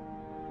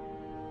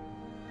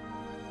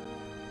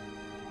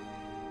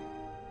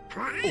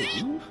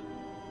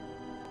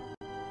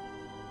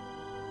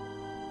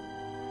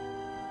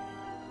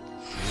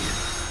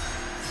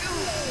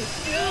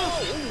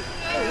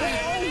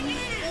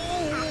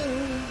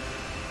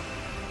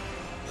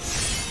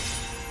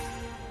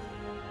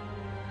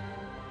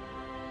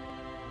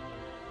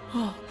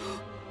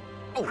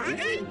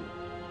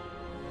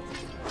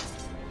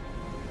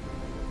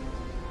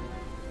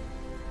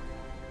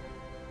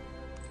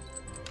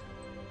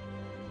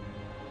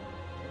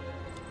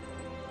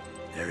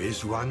 There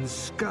is one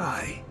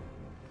sky,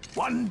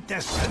 one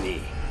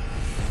destiny.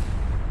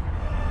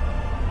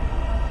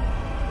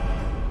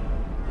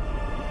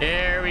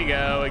 Here we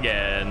go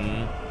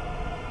again.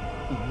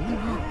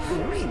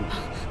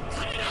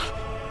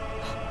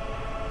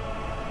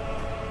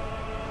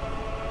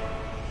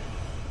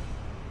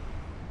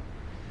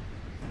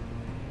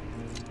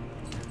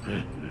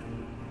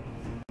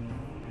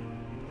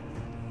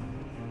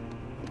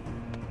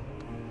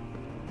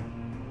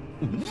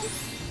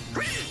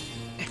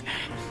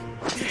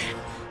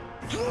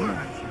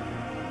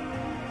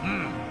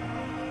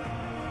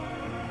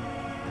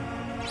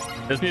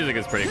 This music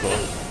is pretty cool.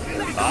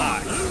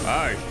 Ah,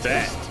 oh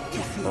shit.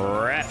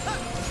 Rip.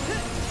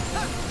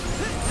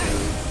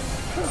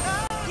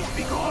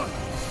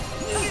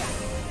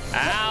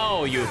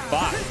 Ow, you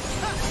fuck.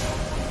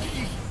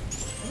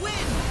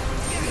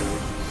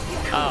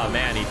 Oh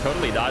man, he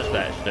totally dodged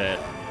that shit.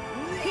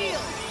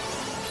 Heal!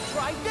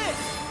 Try this!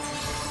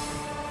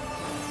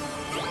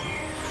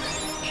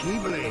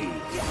 Keyblade.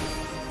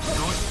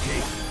 Not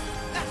take.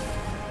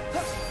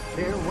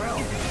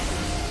 Farewell.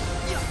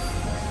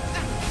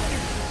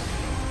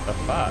 The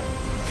fuck?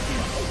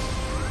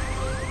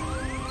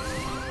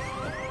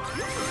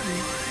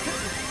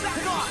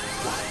 Back off!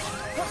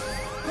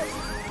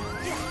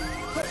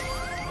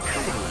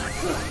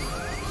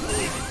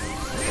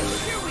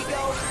 Here we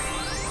go!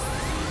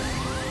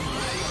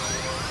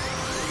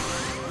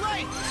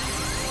 Right!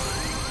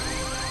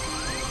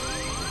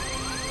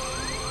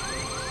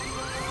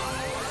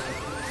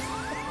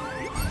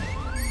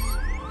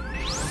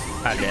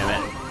 God damn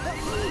it.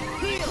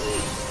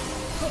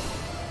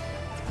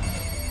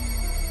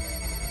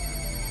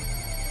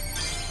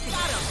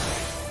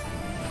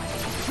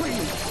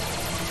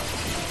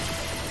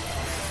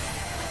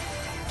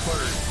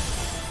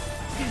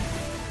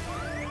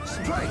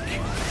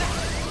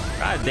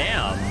 God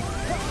damn.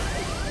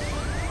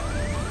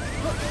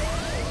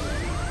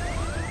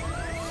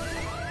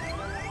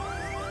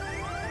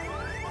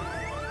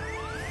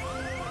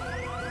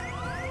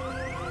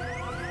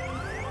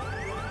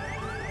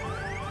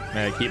 I'm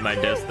gonna keep my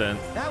distance.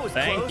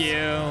 Thank close.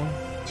 you.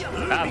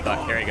 Ah,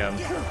 fuck. Here we go.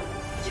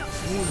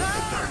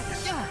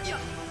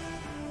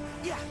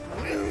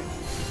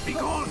 Be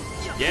gone.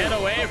 Get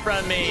away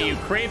from me, you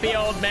creepy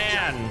old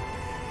man.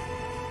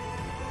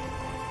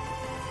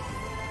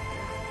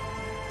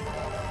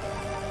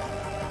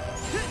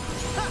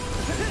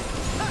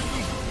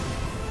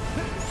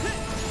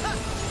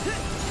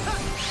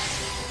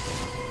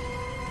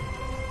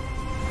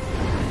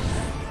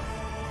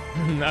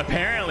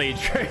 Apparently,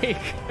 Drake.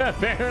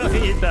 Apparently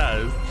he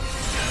does.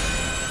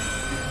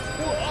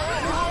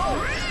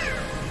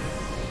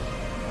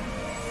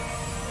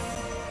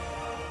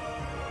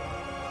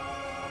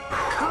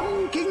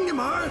 Come, Kingdom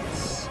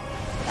Hearts.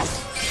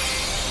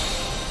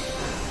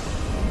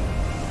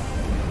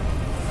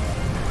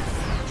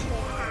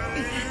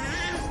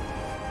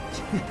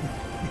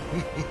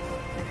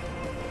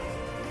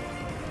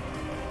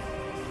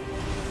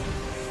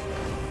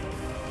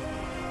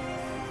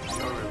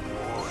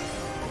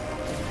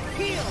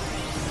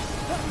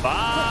 Fuck!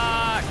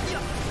 Ah!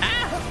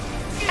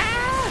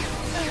 Ah!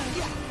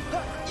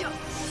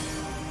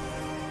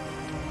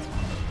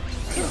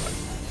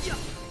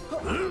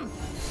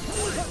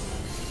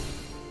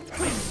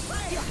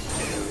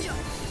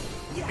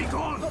 Be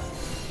gone.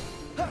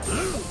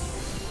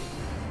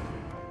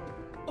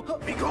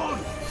 Be gone.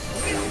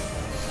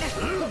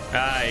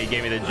 Ah, he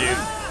gave me the juke.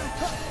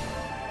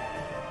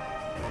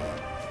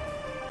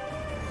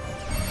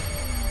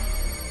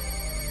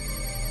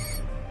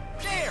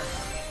 There!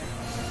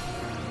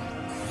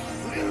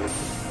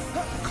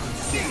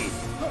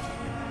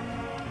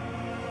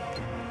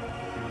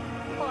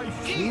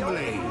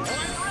 Keyblade.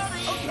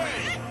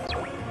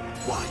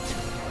 What?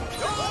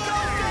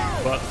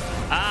 Whoops.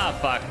 Ah,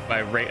 fuck.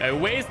 I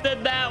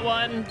wasted that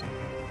one.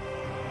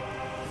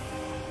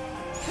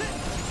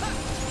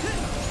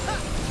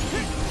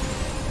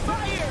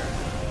 Fire!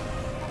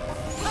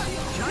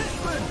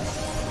 Judgment.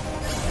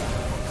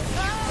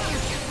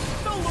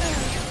 Solar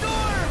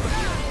Storm!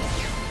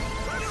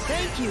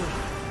 Thank you!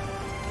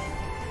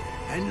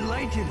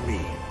 Enlighten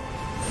me.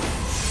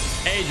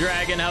 Hey,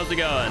 Dragon, how's it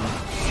going?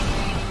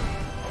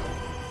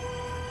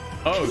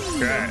 Oh, Kingdom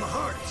shit.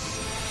 Hearts.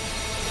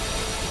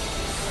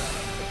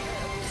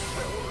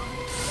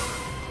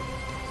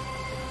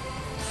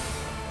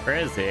 Where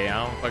is he?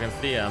 I don't fucking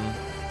see him.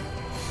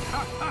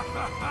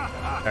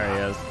 There he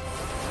is.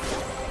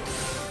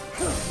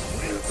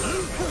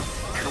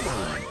 Come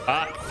on.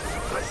 Ah.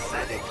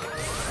 Pathetic.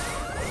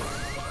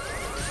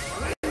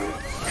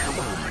 Come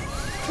on.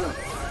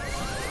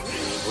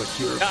 What's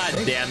your God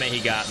damn it, he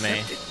got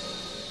me.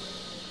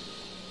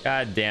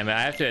 God damn it.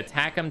 I have to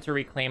attack him to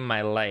reclaim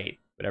my light.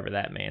 Whatever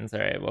that means.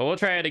 Alright, well, we'll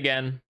try it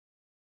again.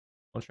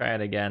 We'll try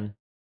it again.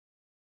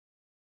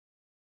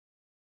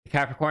 The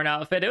Capricorn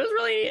outfit. It was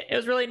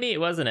really neat,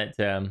 wasn't it,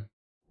 Tim?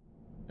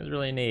 It was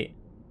really neat.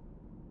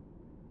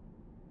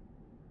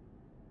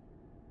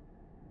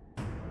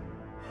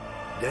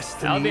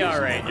 Destiny I'll be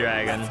alright, is never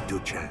Dragon. left to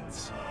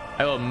chance.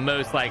 I will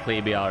most likely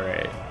be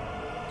alright.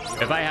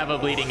 If I have a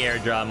bleeding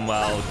eardrum,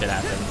 well, shit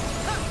happens.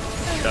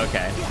 It's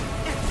okay.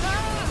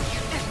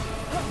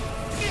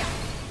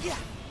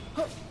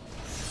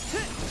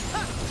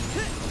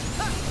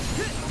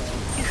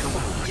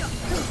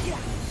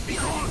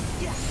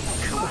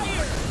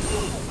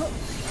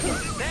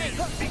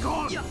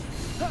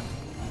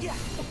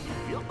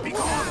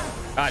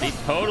 God, he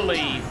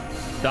totally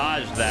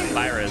dodged that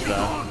virus,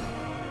 though.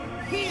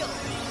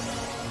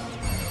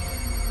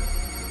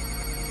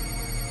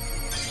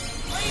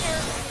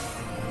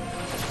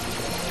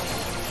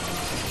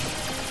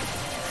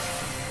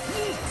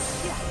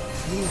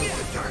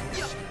 The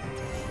darkness.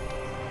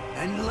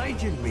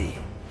 Enlighten me.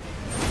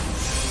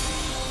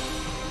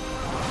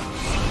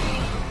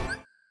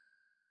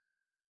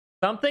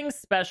 Something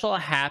special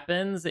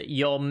happens,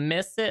 you'll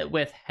miss it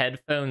with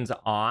headphones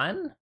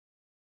on.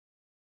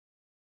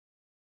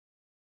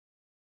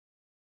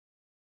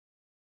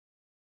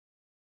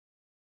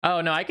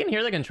 Oh no, I can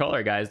hear the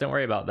controller, guys. Don't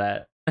worry about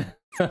that.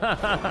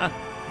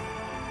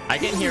 I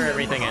can hear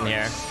everything in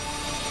here.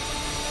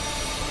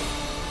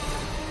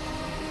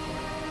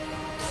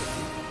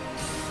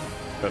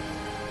 Oops.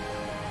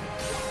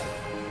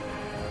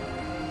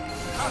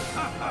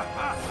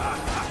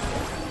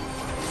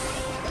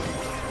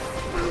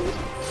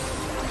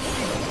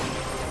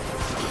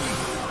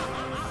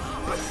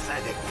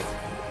 Pathetic.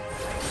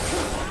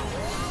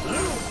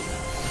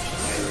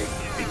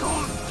 Be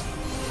gone.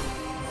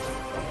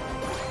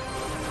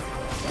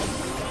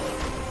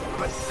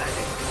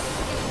 Pathetic.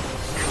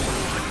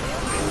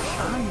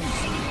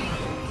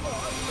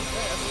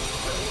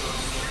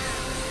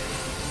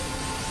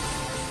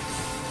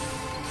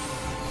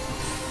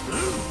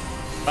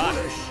 Fuck.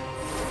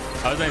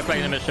 I wasn't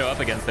expecting him to show up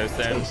again so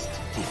soon.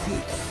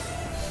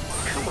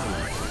 Come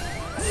on.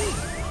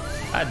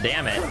 God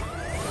damn it.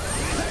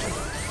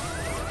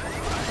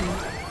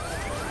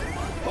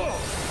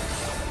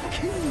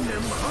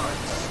 Kingdom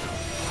Hearts.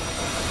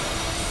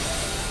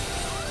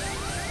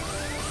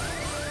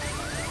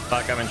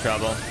 Fuck, I'm in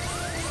trouble.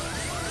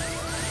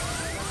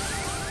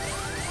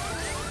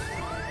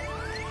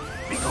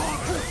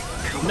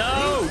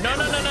 No! No,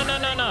 no, no, no, no,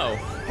 no, no!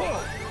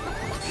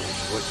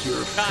 What's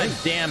your God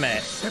damn it.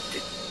 Accept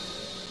it.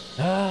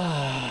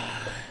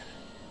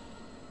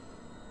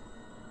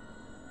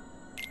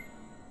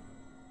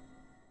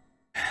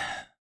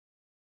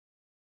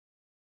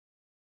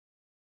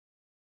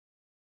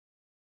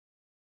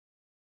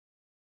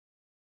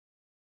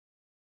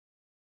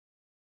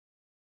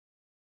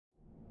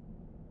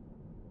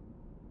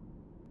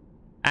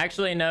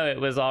 Actually, no, it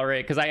was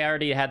already because I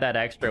already had that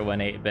extra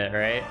 1/8-bit,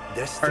 right?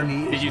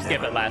 Destiny Or did you is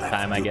skip never it last left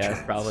time? I to guess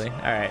chance. probably. All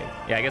right,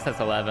 yeah, I guess that's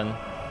 11.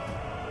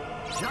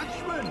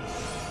 Judgment.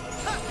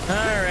 All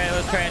right,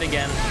 let's try it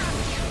again.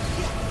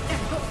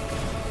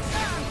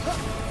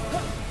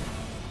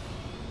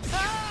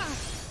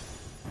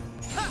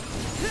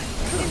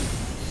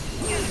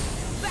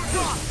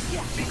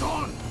 Be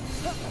gone.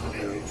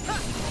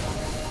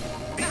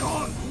 Be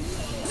gone.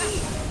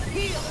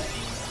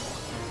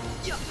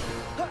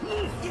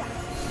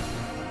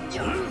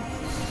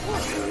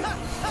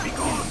 Be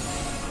gone.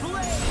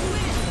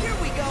 Here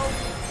we go.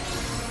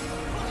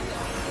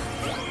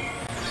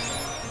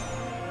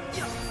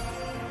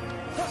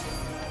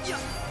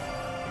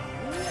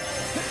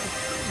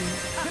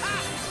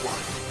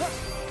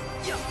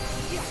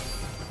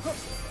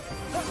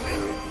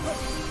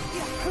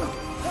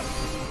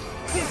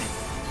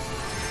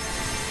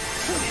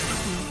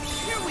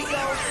 Here we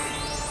go.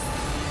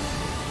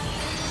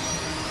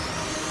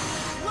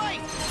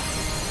 Light.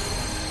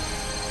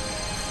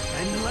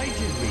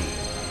 Enlighten me.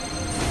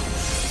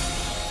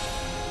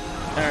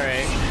 All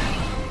right,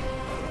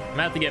 I'm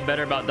gonna have to get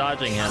better about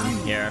dodging him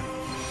here.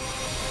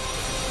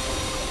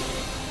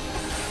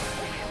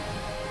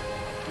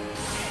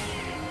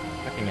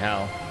 Fucking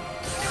hell.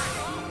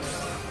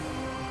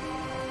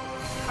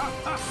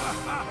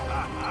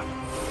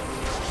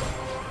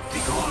 Be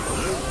gone.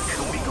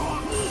 Be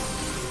gone.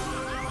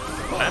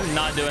 I'm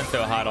not doing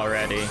so hot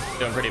already.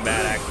 Doing pretty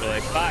bad, actually.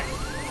 Fuck.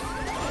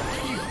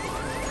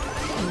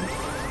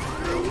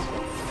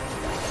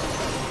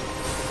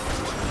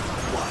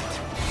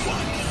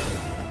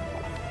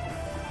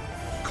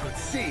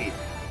 Concede.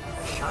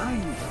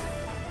 Shine.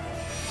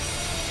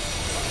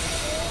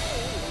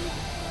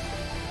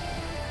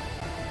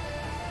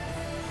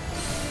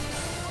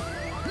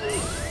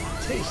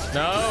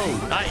 No,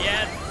 not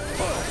yet.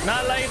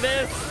 Not like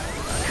this.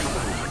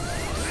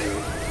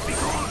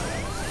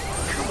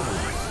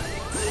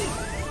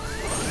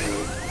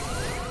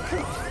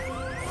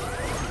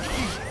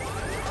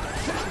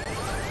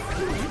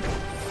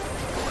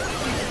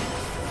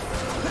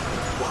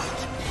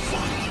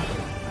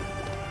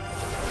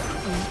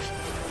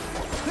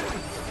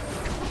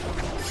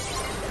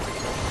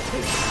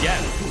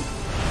 Yes.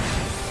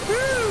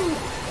 Woo!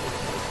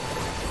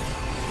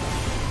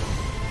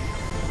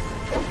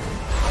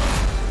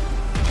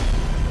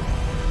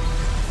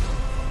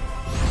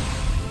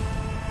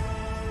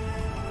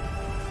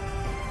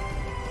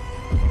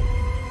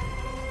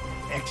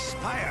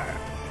 Expire.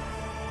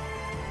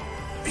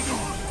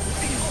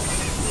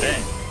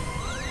 Hey.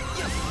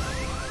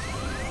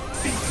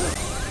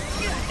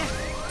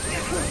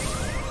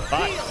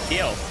 Fuck,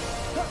 heal.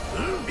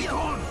 Be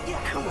gone.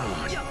 Come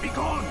on. Be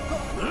gone.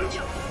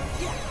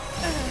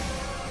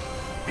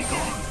 Be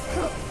gone.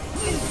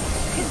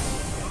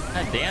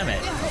 God damn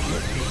it.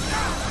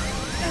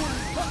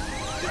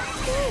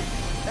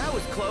 That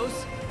was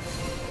close.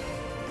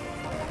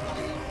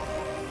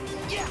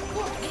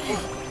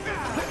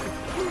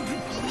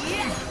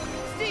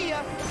 See ya.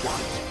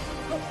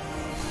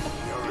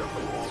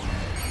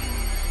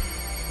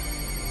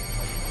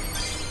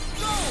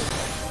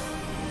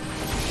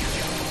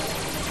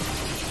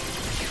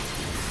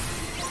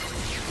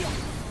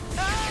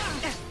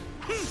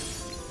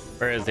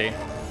 Where is he?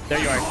 There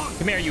you are.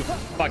 Come here, you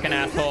fucking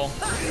asshole.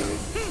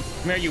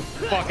 Come here, you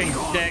fucking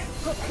dick.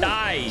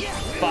 Die,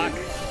 fuck.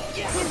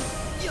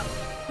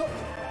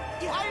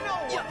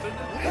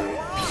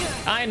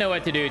 I know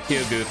what to do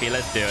too, Goofy.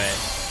 Let's do it.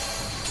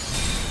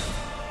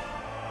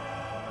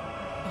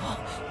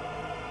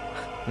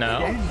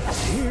 No?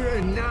 It's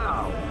here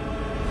now.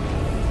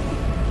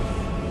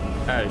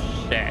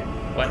 Oh shit.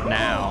 What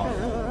now?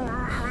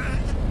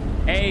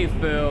 Hey,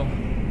 Fu.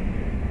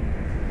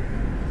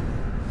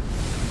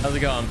 How's it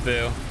going,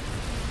 Fu?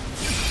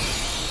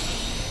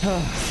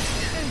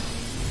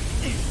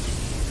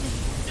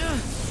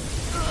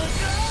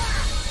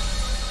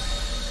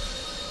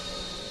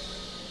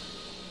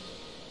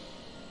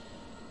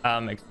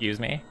 Excuse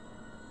me?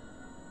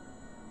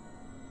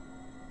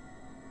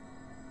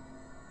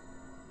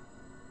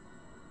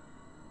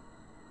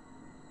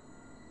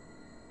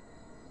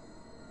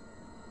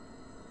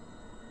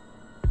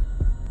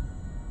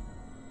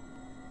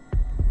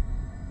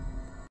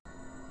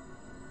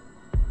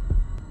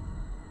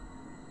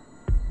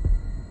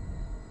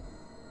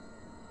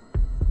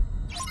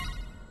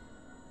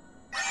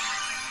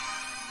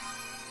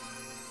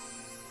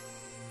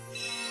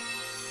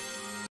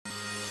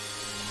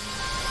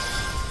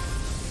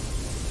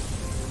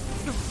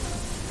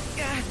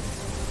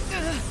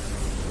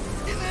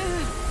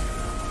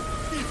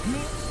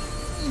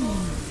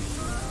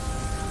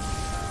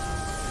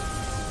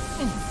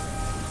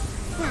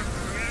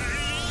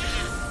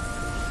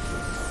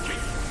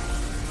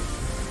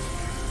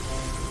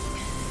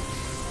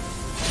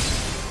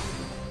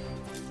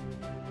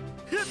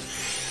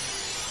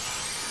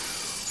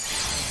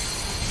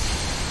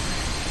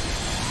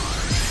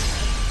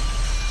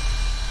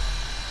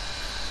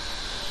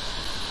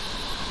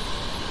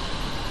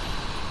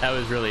 That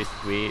was really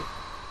sweet.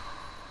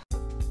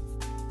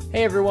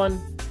 Hey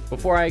everyone!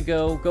 Before I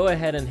go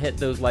ahead and hit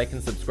those like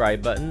and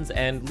subscribe buttons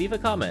and leave a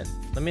comment.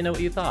 Let me know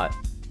what you thought.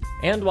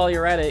 And while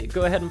you're at it,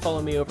 go ahead and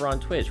follow me over on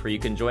Twitch where you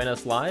can join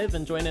us live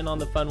and join in on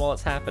the fun while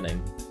it's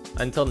happening.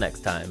 Until next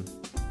time,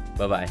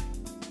 bye bye.